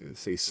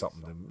say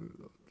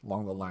something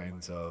along the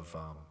lines of,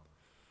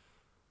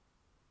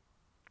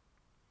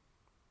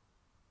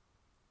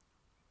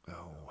 I'm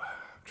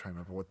trying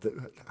to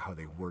remember how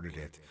they worded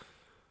it.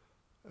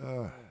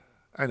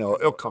 I know,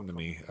 it'll come to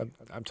me.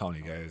 I'm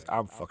telling you guys,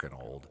 I'm fucking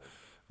old.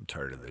 I'm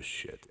tired of this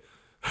shit.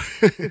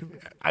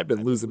 I've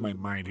been losing my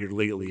mind here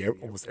lately.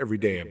 Almost every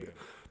day I'd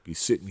be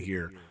sitting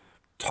here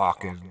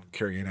talking,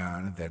 carrying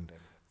on, and then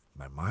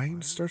my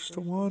mind starts to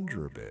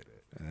wander a bit.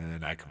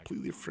 And I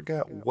completely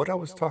forgot what I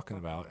was talking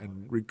about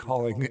and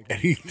recalling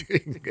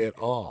anything at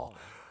all.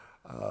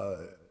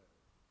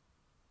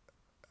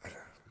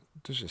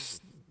 there's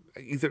just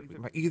either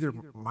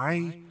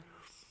my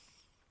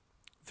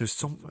there's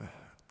so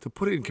to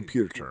put it in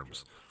computer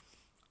terms,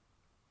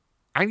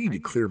 I need to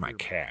clear my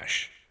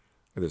cache.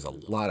 There's a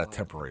lot of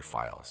temporary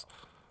files.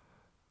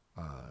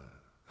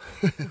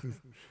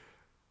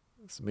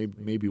 So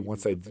maybe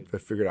once I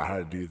figured out how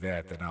to do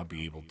that, then I'll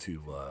be able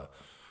to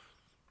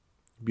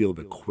be a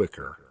little bit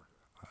quicker.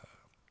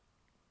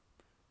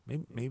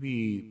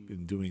 Maybe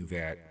in doing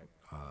that,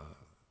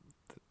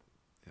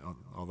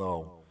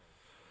 although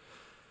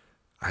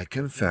I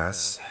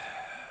confess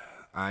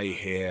I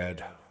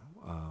had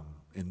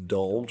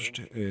indulged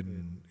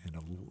in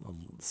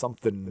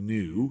something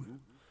new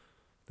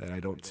that I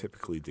don't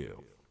typically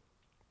do.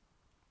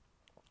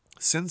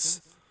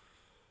 Since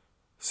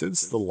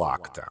the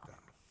lockdown,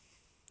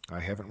 I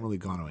haven't really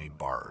gone to any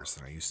bars,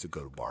 and I used to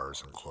go to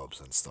bars and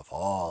clubs and stuff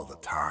all the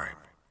time.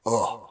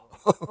 Oh,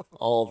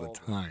 all the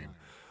time.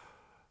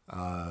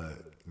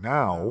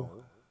 Now,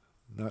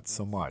 not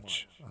so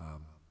much.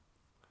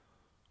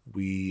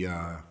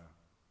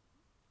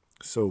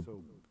 So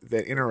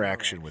that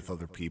interaction with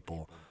other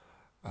people,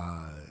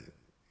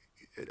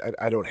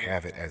 I don't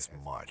have it as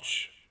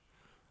much.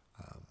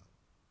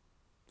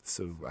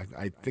 So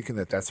I'm thinking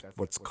that's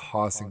what's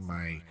causing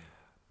my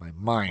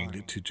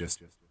mind to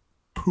just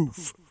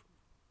poof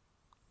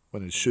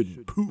when it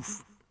shouldn't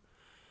poof.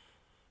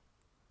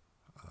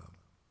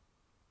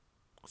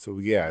 So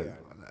yeah,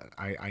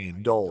 I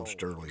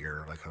indulged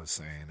earlier, like I was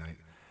saying.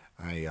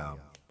 I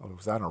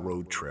was on a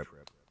road trip.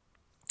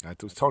 I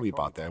was telling you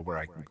about that, where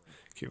I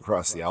came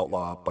across the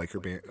outlaw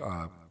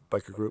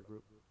biker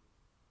group.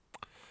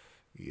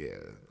 Yeah.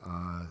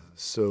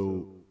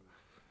 So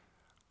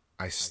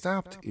I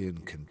stopped in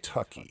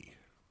Kentucky,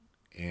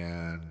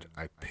 and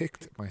I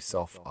picked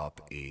myself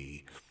up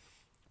a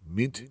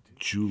mint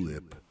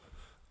julep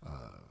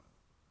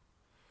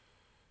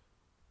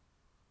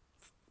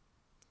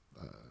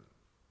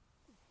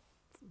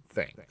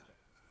thing.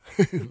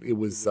 It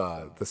was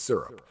the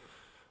syrup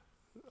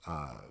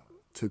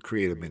to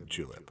create a mint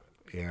julep.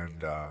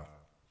 And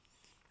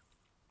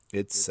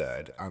it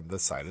said on the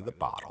side of the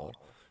bottle,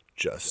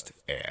 just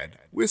add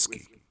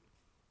whiskey.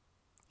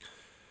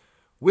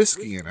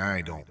 Whiskey and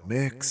I don't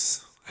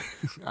mix.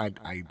 I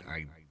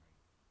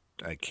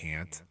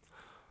can't.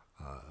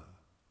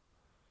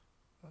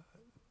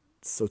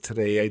 So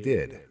today I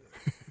did.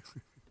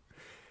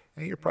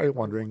 And you're probably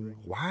wondering,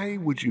 why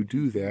would you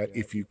do that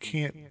if you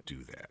can't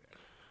do that?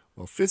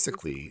 Well,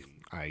 physically,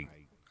 I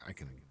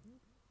can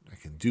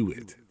do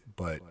it,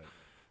 but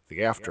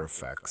the after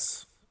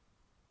effects,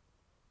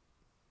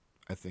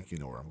 I think you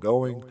know where I'm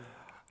going.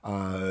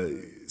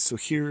 So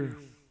here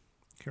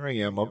I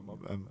am. I'm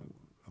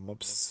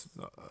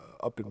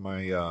up in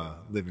my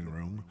living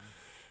room,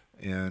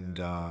 and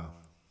I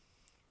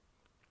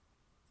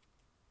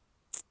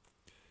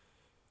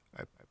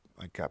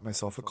got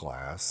myself a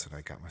glass, and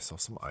I got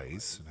myself some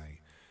ice, and I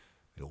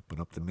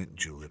open up the mint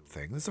julep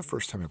thing. This is the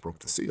first time I broke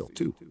the seal,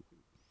 too.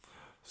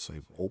 So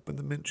I open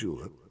the mint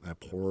julep, and I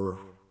pour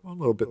a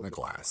little bit in the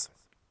glass.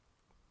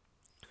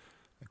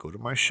 I go to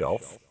my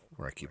shelf,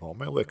 where I keep all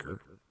my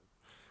liquor,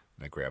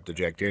 and I grab the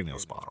Jack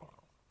Daniels bottle.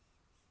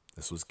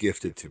 This was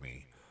gifted to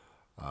me.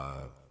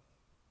 I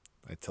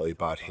tell you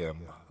about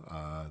him,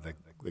 the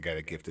guy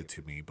that gifted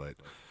to me, but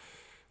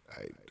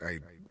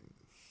I'm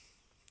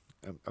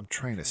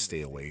trying to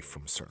stay away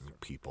from certain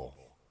people.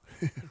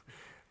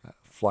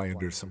 Fly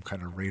under some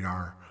kind of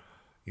radar.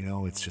 You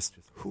know, it's just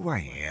who I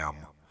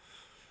am.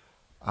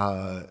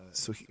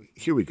 So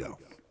here we go.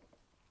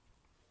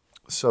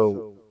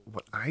 So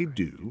what I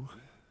do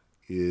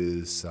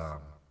is I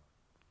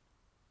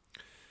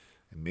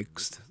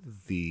mixed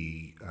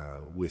the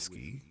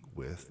whiskey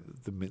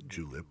with the mint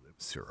julep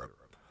syrup.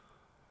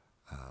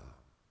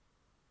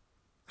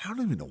 I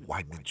don't even know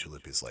why mint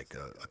julep is like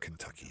a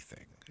Kentucky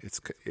thing. It's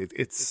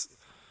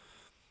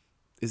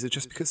is it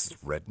just because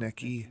it's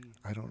rednecky?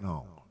 I don't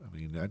know. I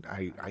mean,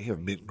 I have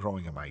mint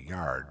growing in my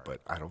yard, but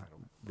I don't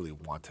really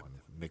want to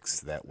mix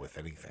that with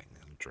anything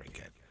and drink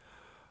it.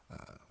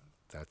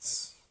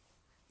 That's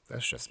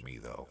just me,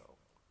 though.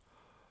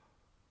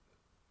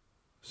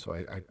 So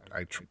I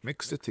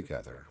mixed it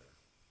together,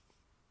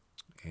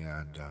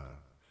 and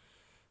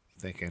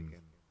thinking,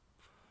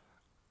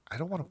 I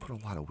don't want to put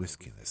a lot of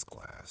whiskey in this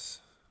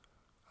glass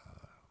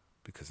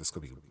because it's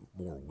going to be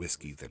more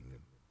whiskey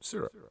than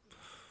syrup.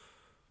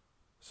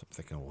 So I'm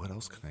thinking, what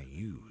else can I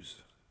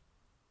use?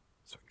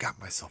 So I got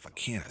myself a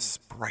can of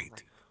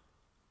Sprite.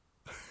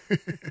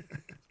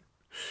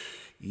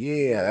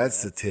 Yeah,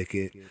 that's the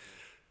ticket.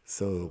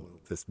 So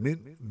this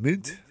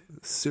mint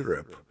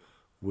syrup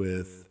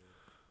with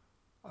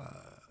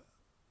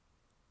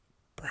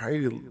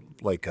probably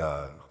like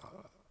a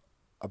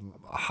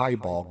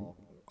highball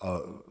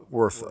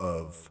worth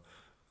of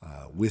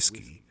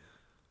whiskey,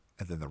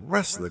 and then the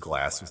rest of the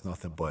glass was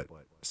nothing but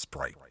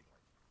Sprite.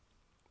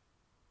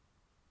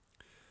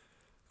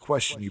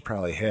 Question you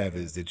probably have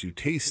is, did you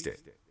taste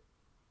it?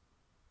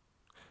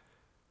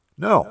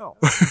 No.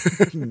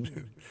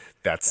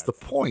 That's the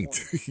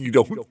point. You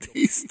don't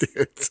taste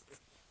it.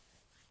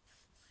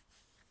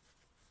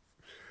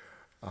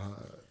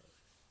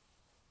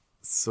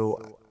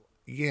 So,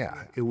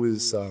 yeah, it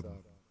was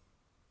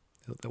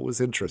that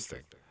was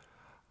interesting.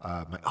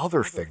 My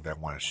other thing that I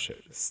want to share,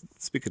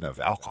 speaking of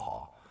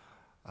alcohol,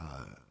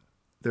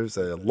 there's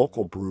a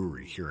local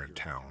brewery here in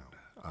town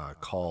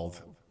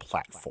called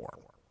Platform.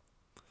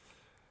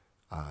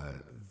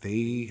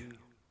 They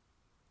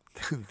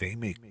they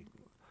make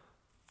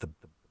the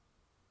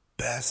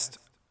best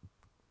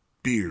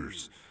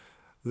beers.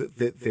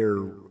 They're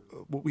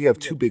we have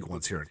two big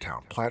ones here in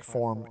town: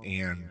 Platform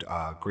and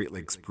Great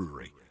Lakes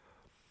Brewery.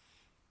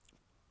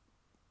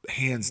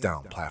 Hands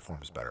down,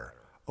 Platform's better.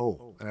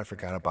 Oh, and I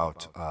forgot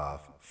about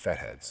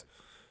Fatheads.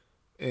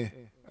 I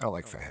don't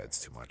like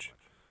Fatheads too much.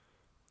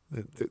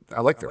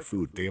 I like their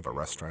food. They have a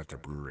restaurant at their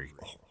brewery.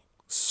 Oh,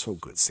 so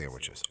good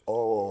sandwiches.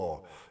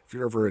 Oh, if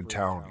you're ever in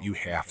town, you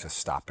have to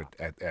stop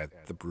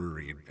at the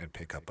brewery and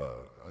pick up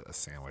a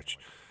sandwich.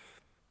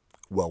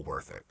 Well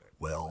worth it.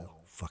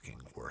 Well fucking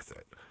worth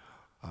it.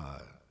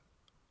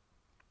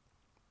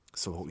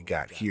 So what we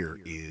got here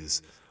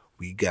is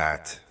we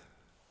got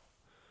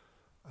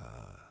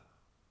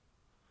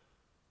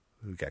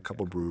we got a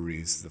couple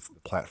breweries. The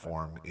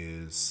platform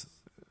is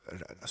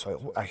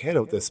so I had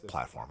out this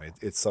platform.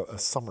 It's a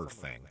summer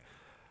thing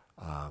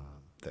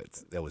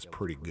that was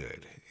pretty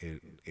good.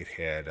 It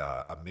had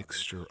a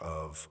mixture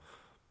of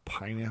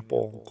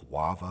pineapple,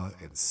 guava,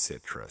 and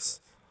citrus.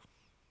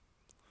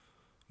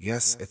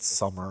 Yes, it's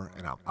summer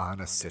and I'm on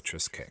a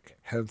citrus kick.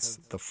 Hence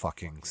the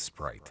fucking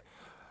Sprite.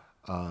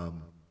 I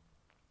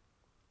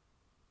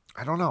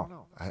don't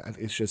know.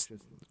 It's just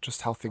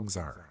how things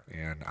are,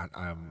 and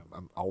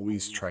I'm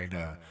always trying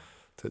to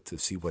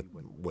see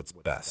what's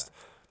best.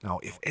 Now,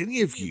 if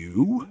any of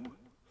you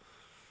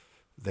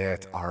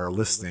that are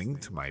listening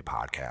to my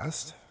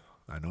podcast,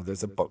 I know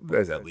there's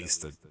at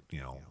least a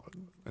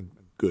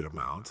good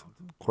amount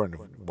according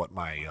to what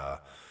my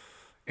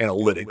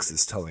analytics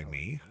is telling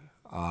me.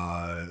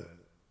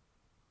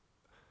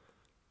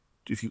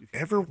 If you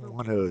ever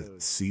want to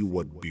see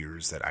what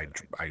beers that I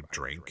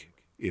drink,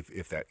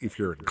 if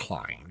you're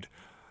inclined,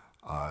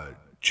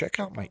 check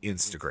out my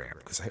Instagram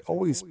because I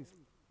always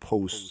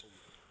post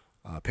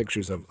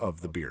pictures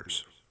of the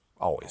beers.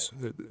 Always.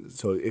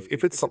 So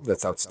if it's something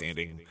that's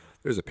outstanding,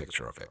 there's a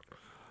picture of it.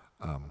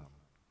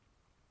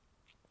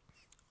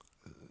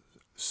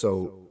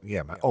 So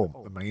yeah, my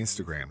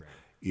Instagram,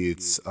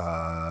 it's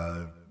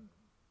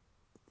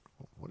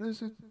what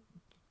is it?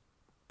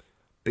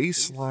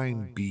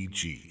 Baseline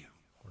BG.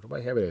 Or do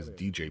I have it as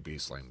DJ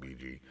Baseline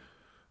BG?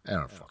 I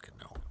don't fucking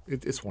know.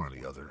 It's one or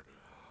the other.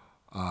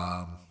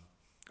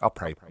 I'll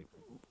probably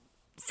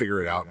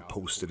figure it out and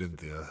post it in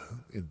the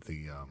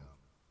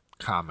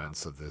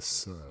comments of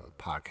this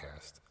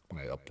podcast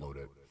when I upload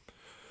it.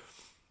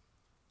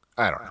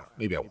 I don't know.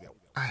 Maybe I won't.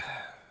 There's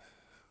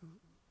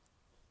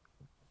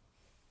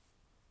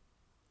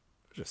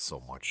just so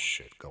much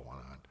shit going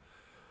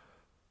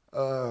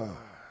on.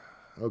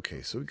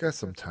 Okay, so we got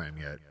some time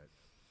yet.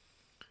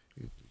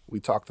 We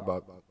talked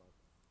about.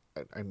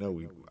 I know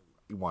we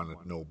want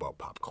to know about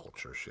pop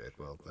culture shit.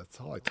 Well, that's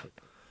all I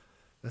took.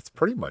 That's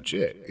pretty much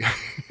it.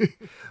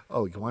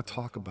 Oh, you want to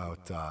talk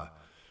about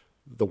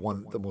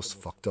the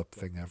most fucked up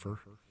thing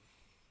ever?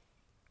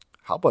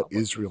 How about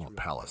Israel and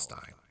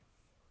Palestine?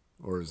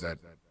 Or is that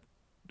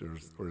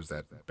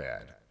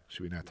bad?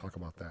 Should we not talk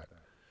about that?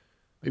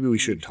 Maybe we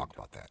shouldn't talk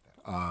about that.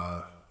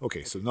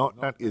 Okay, so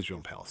not Israel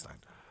and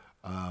Palestine.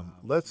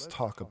 Let's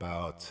talk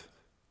about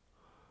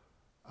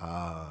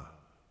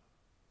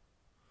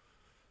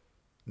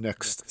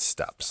next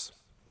steps.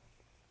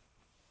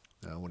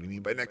 What do you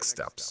mean by next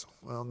steps?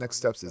 Well, next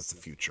steps is the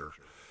future.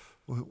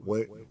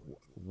 What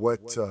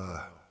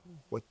are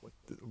we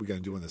going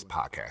to do in this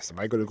podcast? Am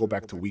I going to go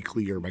back to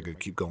weekly, or am I going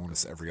to keep going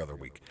this every other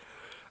week?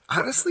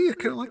 Honestly, I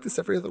kind of like this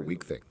every other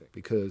week thing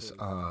because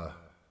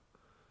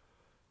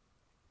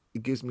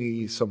it gives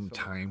me some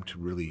time to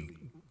really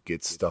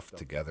get stuff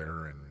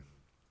together,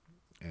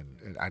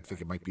 and I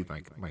think it might be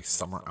like my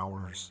summer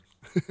hours.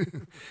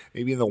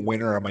 Maybe in the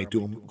winter I might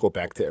go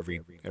back to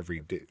every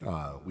day,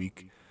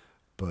 week,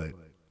 but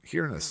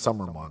here in the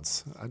summer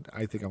months,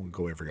 I think I'm going to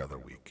go every other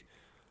week.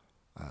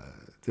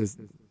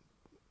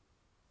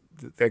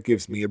 That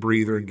gives me a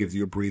breather and gives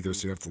you a breather,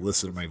 so you don't have to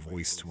listen to my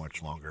voice too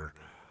much longer.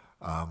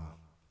 Now,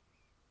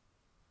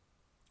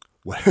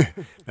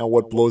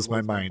 what blows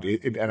my mind,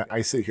 and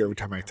I sit here every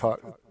time I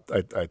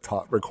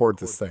record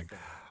this thing,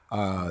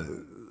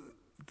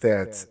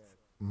 that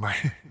my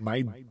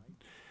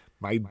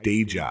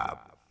day job,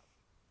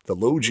 the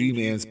low G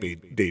man's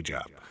day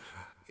job,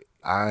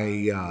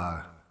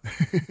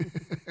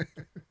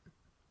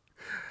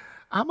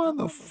 I'm on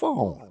the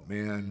phone,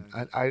 man.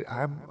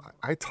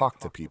 I talk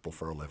to people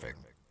for a living,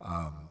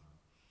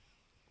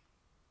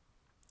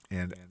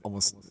 and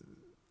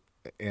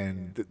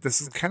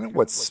this is kind of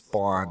what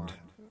spawned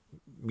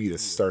me to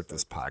start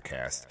this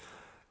podcast.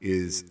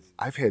 Is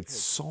I've had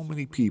so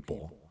many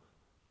people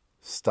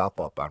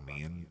stop up on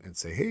me and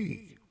say,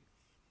 "Hey,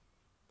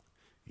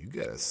 you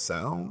got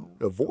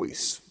a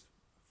voice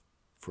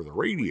for the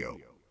radio,"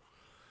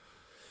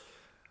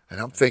 and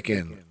I'm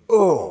thinking,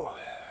 "Oh,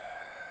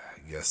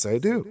 Yes, I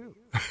do.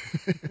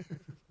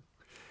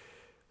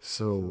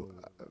 So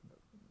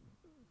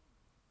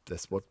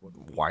that's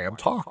why I'm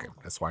talking.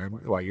 That's why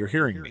you're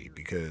hearing me,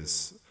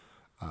 because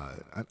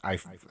I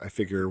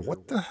figure,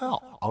 what the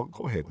hell? I'll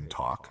go ahead and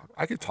talk.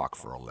 I could talk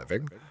for a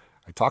living.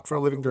 I talk for a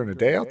living during the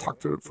day. I'll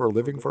talk for a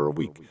living for a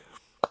week.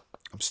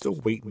 I'm still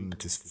waiting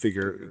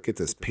to get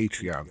this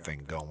Patreon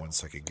thing going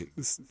so I can get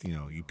this,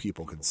 you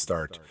people can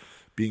start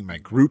being my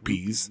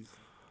groupies.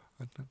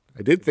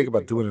 I did think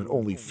about doing an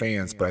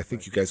OnlyFans, but I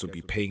think you guys would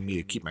be paying me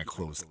to keep my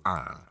clothes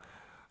on,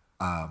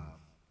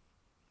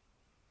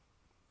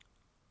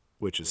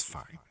 which is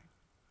fine.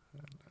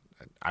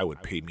 I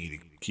would pay me to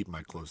keep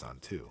my clothes on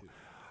too.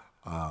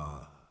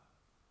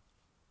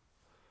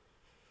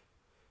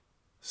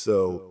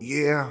 So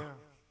yeah,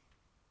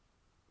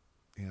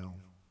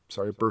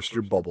 sorry to burst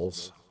your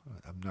bubbles.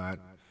 I'm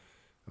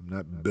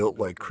not built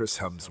like Chris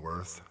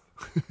Hemsworth.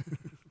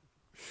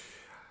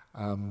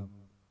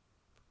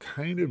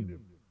 Kind of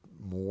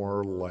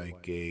more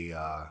like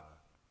a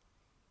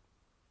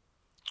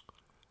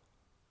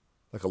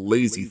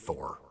lazy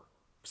Thor.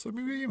 So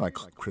maybe like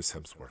Chris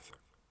Hemsworth.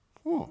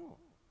 Oh,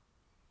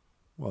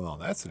 well, now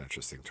that's an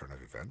interesting turn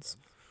of events.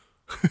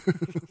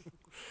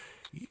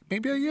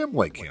 Maybe I am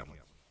like him.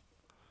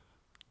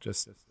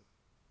 Just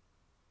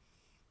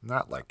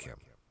not like him.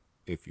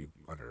 If you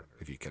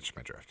catch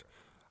my drift.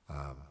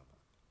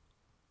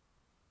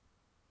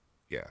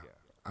 Yeah,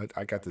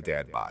 I got the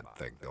dad bod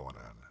thing going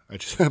on.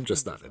 I'm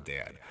just not a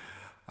dad.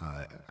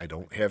 I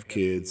don't have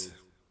kids.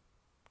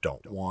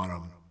 Don't want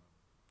them.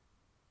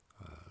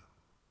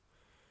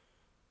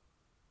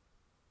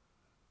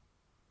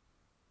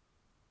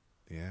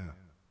 Yeah.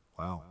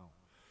 Wow.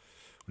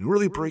 When you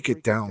really break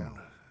it down,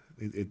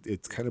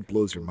 it kind of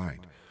blows your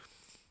mind.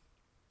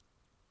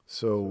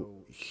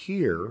 So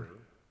here,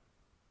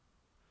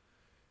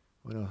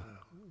 well,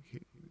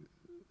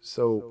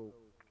 so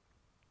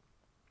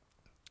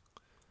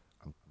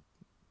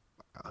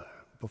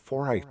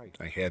before I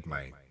had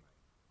my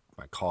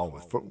call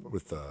with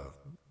the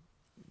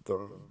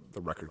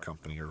record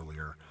company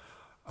earlier,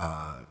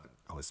 I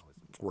was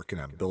working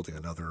on building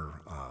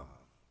another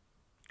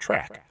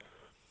track.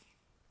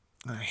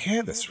 And I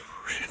had this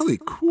really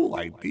cool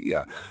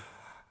idea,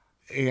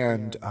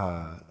 and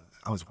I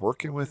was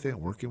working with it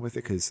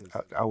because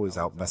I was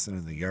out messing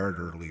in the yard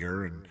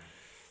earlier and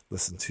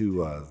listened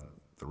to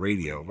the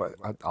radio.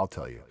 But I'll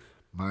tell you,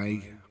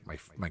 my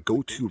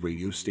go-to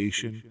radio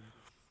station.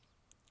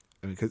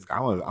 I mean, because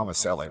I'm a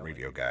satellite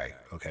radio guy.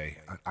 Okay,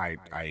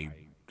 I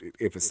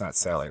if it's not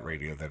satellite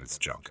radio, then it's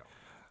junk.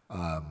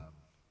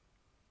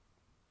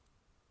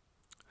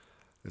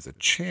 There's a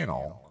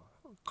channel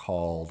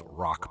called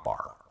Rock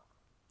Bar.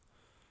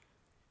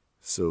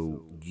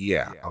 So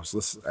yeah,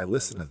 I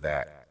listen to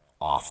that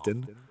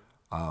often.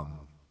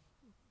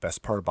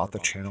 Best part about the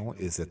channel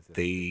is that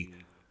they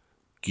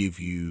give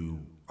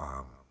you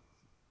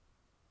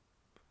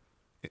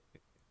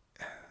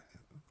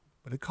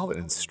what do they call it?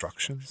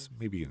 Instructions,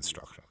 maybe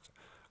instructions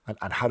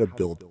on how to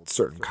build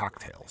certain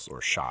cocktails or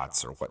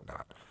shots or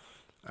whatnot.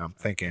 I'm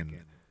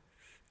thinking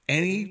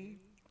any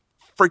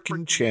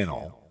freaking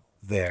channel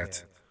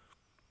that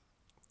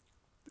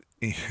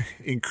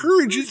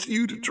encourages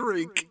you to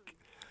drink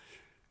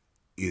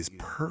is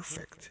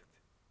perfect.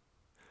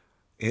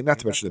 And not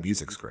to mention the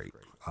music's great.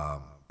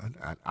 I'm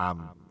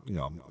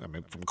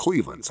from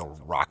Cleveland, so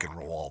rock and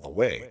roll all the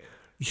way.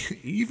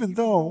 Even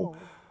though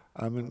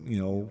I'm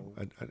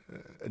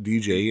a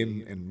DJ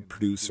and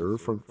producer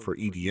for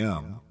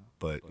EDM,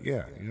 but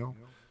yeah, you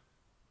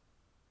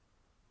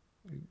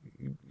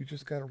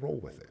just got to roll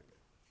with it.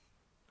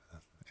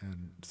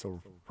 And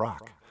so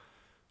rock.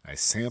 I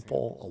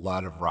sample a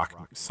lot of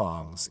rock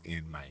songs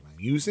in my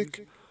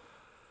music.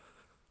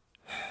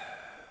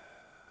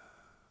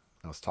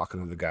 I was talking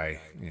to the guy,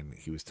 and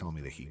he was telling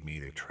me that he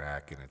made a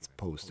track, and it's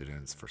posted,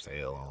 and it's for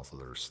sale, and all this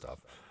other stuff,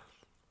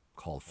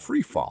 called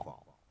Free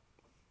Fall.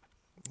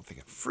 I'm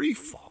thinking, Free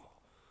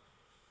Fall?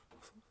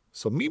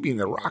 So me being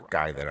the rock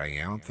guy that I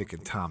am, I'm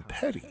thinking Tom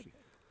Petty.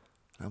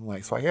 I'm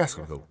like, so I asked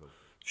him, I go,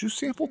 did you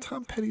sample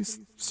Tom Petty's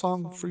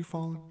song, Free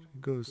Fall?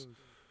 He goes,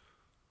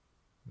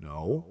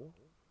 no.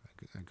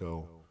 I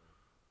go,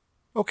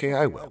 okay,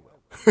 I will.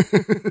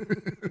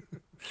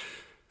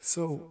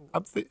 So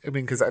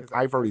because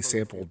I've already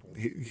sampled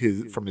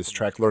from his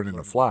track "Learning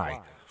to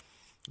Fly,"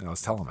 and I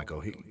was telling him, I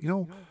go, hey,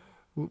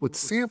 with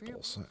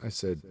samples, I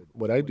said,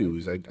 what I do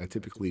is I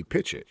typically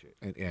pitch it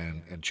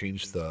and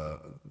change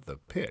the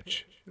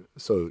pitch,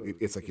 so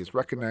it's like it's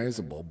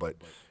recognizable, but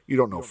you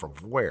don't know from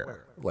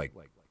where. Like,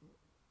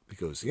 he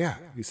goes, yeah.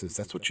 He says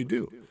that's what you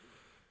do.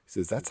 He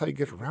says that's how you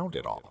get around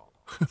it all.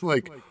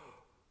 Like,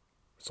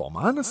 so I'm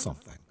onto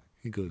something.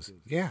 He goes,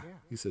 yeah.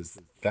 He says,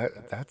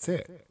 that's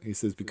it. He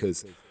says,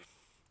 because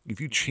if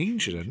you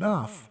change it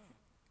enough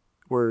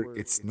where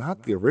it's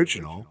not the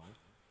original,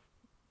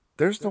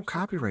 there's no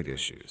copyright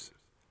issues.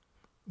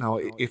 Now,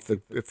 if the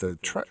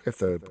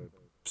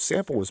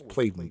sample was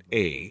played in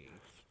A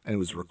and it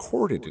was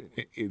recorded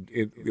in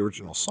the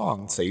original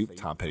song, say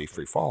Tom Petty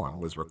Free Fallin'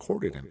 was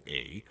recorded in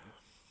A,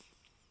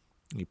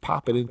 You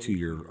pop it into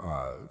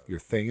your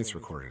thing. It's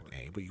recorded in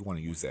A, but you want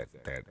to use that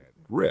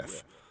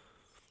riff.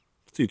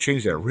 So you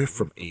change that riff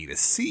from A to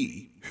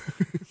C.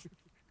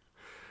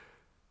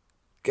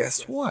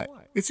 Guess what?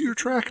 It's your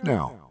track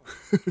now.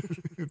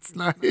 It's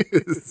not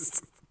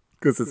his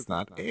because it's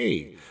not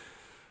A.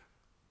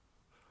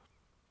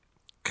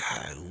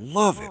 God, I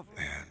love it,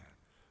 man.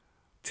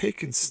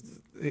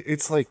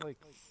 It's like,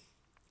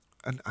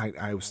 and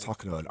I was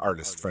talking to an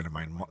artist friend of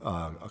mine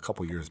a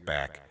couple years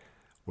back,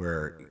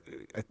 where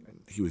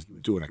he was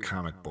doing a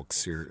comic book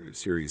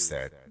series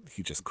that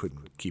he just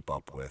couldn't keep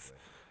up with.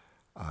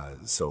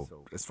 So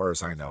as far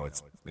as I know,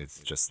 it's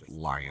just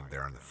lying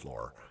there on the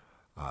floor.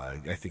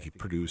 I think he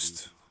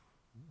produced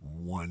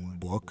one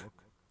book,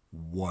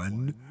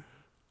 and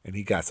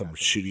he got some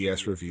shitty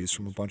ass reviews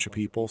from a bunch of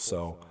people.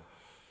 So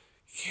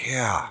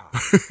yeah,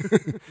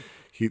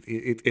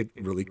 it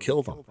really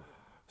killed him.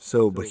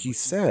 So, but he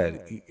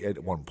said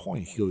at one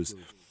point he was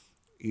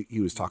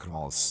talking to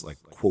all his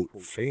like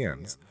quote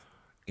fans,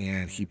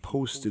 and he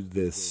posted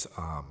this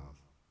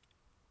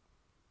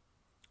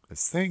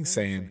this thing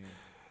saying,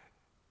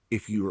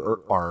 if you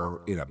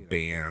are in a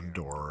band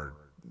or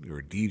you're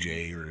a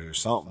DJ or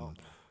something,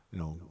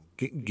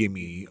 give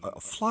me a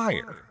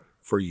flyer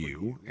for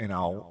you, and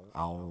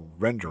I'll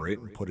render it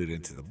and put it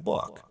into the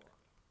book,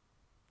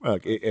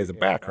 like as a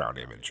background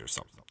image or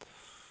something.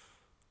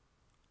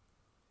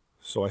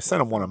 So I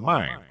sent him one of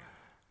mine,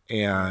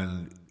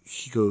 and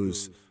he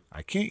goes,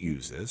 I can't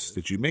use this.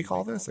 Did you make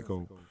all this? I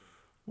go,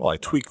 well, I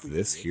tweaked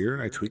this here,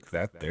 and I tweaked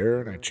that there,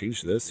 and I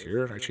changed this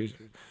here, and I changed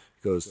it.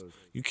 He goes,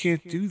 you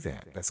can't do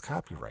that. That's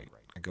copyright.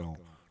 I go,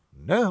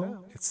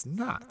 no, it's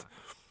not.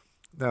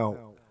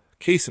 Now,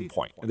 case in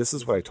point, and this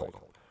is what I told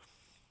him.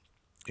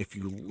 If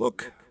you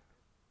look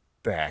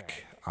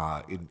back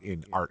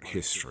in art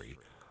history,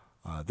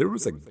 there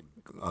was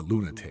a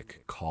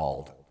lunatic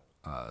called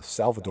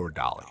Salvador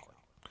Dali.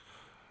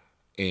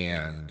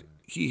 And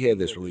he had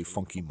this really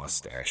funky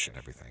mustache and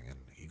everything. And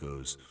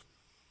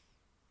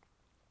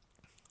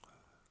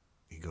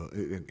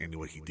and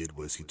what he did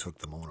was he took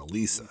the Mona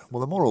Lisa.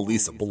 Well, the Mona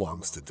Lisa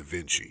belongs to Da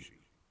Vinci.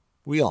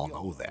 We all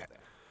know that.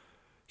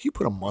 He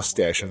put a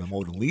mustache on the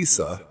Mona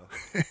Lisa,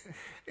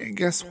 and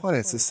guess what?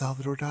 It's a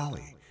Salvador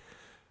Dali.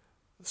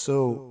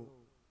 So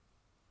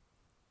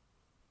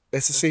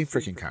it's the same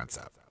freaking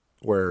concept,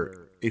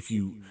 where if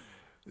you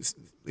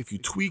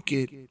tweak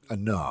it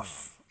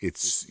enough,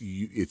 it's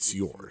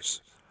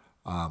yours.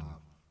 I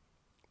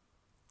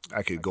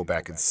could go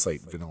back and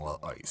cite Vanilla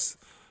Ice.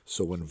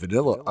 So when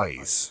Vanilla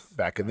Ice,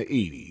 back in the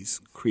 80s,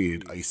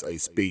 created Ice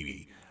Ice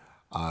Baby,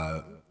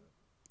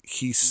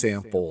 he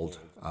sampled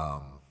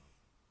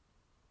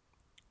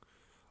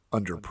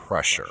Under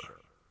Pressure,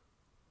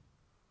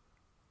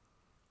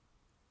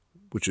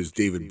 which is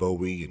David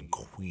Bowie and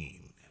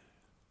Queen.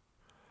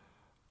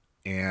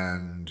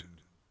 And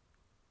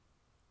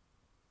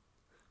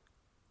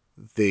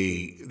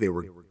they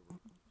were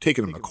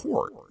taking him to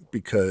court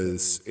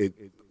because it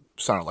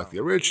sounded like the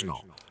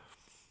original.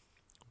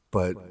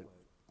 But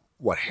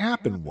what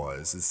happened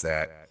is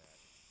that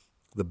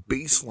the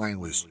bass line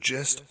was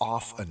just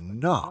off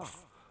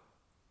enough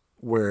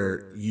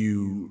where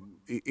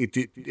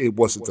it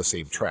wasn't the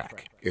same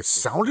track. It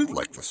sounded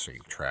like the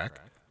same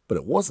track, but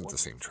it wasn't the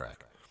same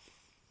track.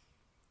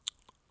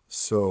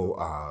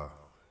 So,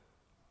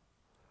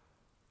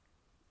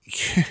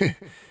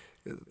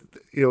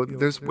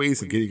 there's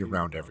ways of getting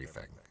around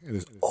everything. And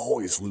there's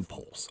always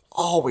loopholes.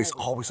 Always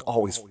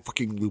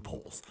fucking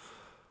loopholes.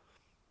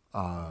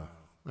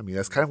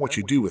 That's kind of what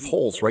you do with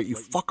holes, right? You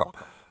fuck them.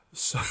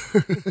 So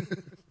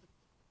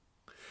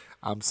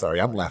I'm sorry,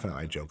 I'm laughing at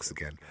my jokes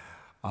again.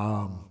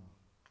 I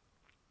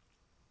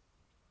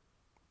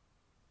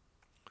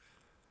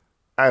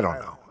don't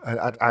know.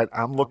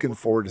 I'm looking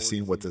forward to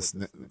seeing what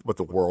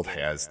the world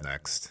has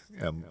next,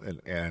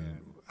 and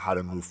how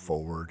to move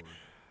forward.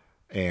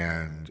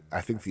 And I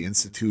think the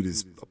Institute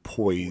is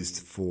poised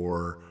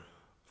for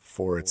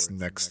its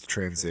next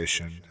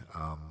transition.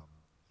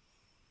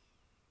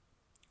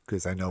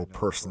 Because I know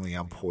personally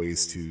I'm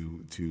poised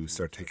to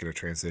start taking a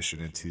transition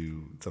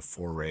into the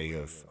foray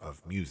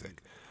of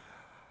music.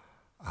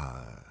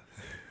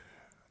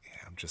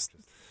 I'm just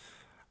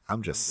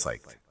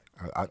psyched.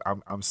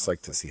 I'm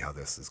psyched to see how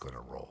this is going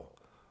to roll.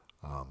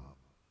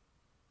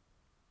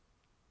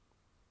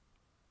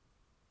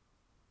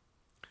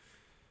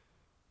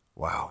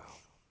 Wow.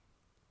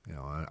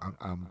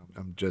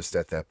 I'm just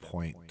at that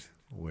point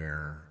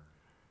where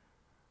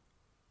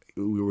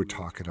we were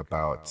talking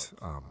about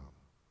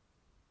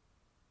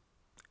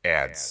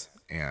ads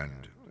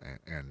and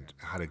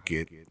how to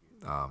get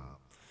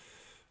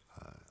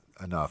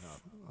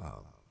enough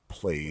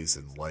plays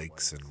and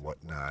likes and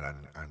whatnot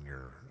on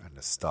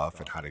the stuff,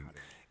 and how to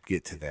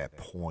get to that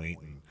point,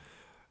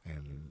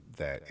 and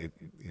that it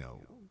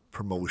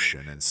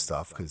promotion and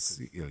stuff,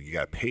 because you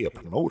got to pay a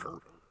promoter.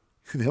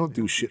 They don't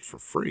do shit for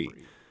free.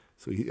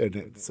 So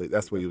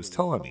that's what he was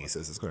telling me. He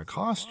says, it's going to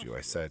cost you.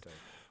 I said,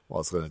 well,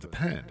 it's going to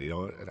depend.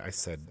 And I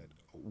said,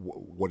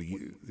 what are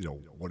you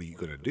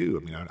going to do? I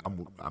mean,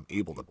 I'm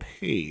able to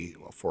pay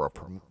for a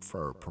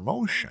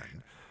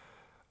promotion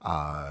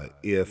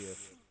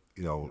if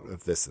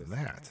this and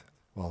that.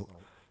 Well,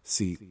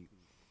 see,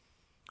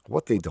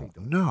 what they don't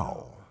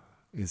know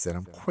is that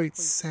I'm quite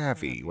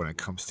savvy when it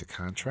comes to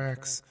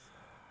contracts.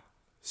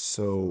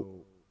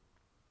 So,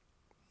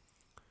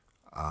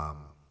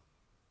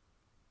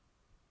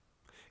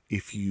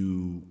 if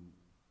you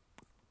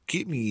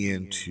get me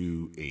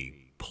into a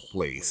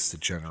place to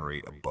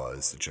generate a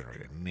buzz, to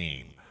generate a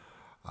name,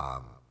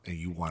 and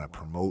you want to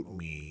promote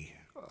me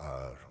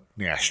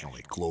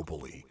nationally,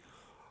 globally,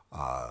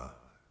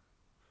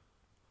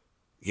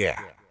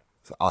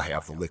 so I'll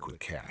have the liquid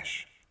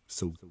cash.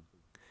 So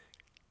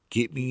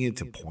get me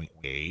into point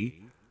A,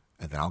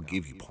 and then I'll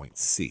give you point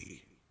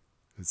C.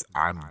 Because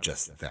I'm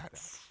just that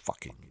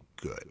fucking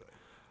good.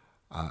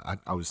 I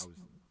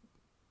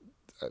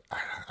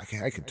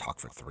can talk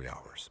for 3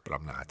 hours, but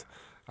I'm not.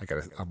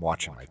 I'm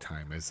watching my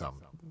time as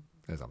I'm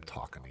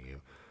talking to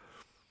you.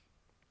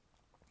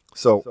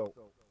 So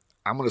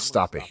I'm gonna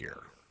stop it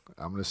here.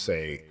 I'm gonna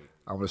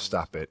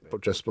stop it,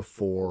 but just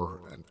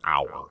before an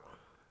hour,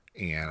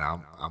 and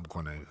I'm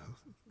gonna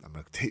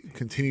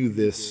continue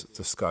this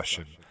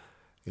discussion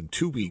in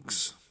 2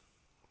 weeks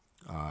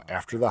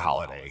after the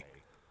holiday.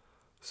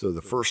 So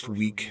the first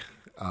week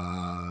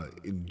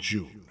in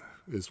June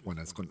is when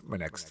my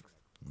next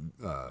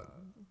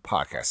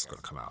podcast is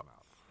going to come out.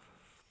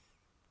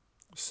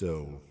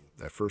 So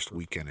that first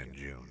weekend in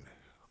June,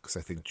 because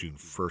I think June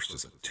 1st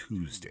is a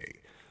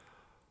Tuesday.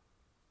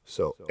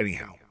 So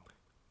anyhow,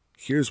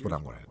 here's what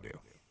I'm going to do.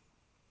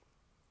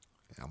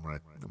 I'm going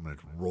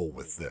to roll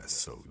with this.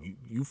 So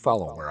you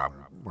follow where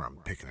I'm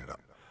picking it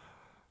up,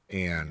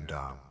 and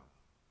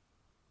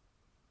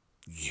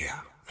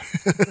yeah.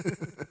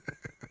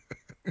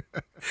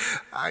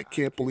 I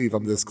can't believe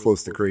I'm this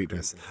close to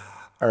greatness.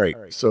 All right,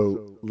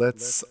 so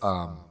let's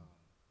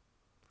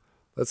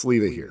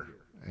leave it here.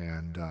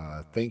 And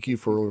thank you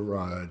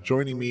for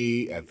joining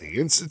me at the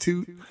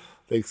Institute.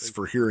 Thanks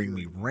for hearing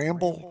me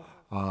ramble.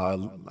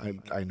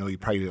 I know you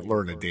probably didn't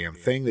learn a damn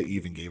thing that you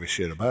even gave a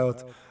shit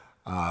about.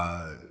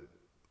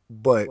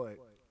 But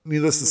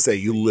needless to say,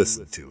 you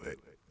listened to it.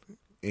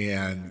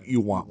 And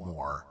you want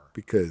more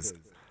because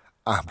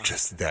I'm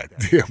just that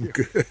damn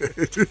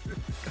good.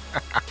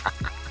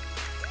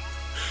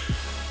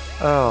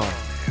 Oh,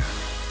 man.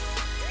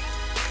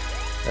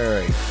 All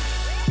right.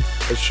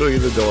 Let's show you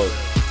the door.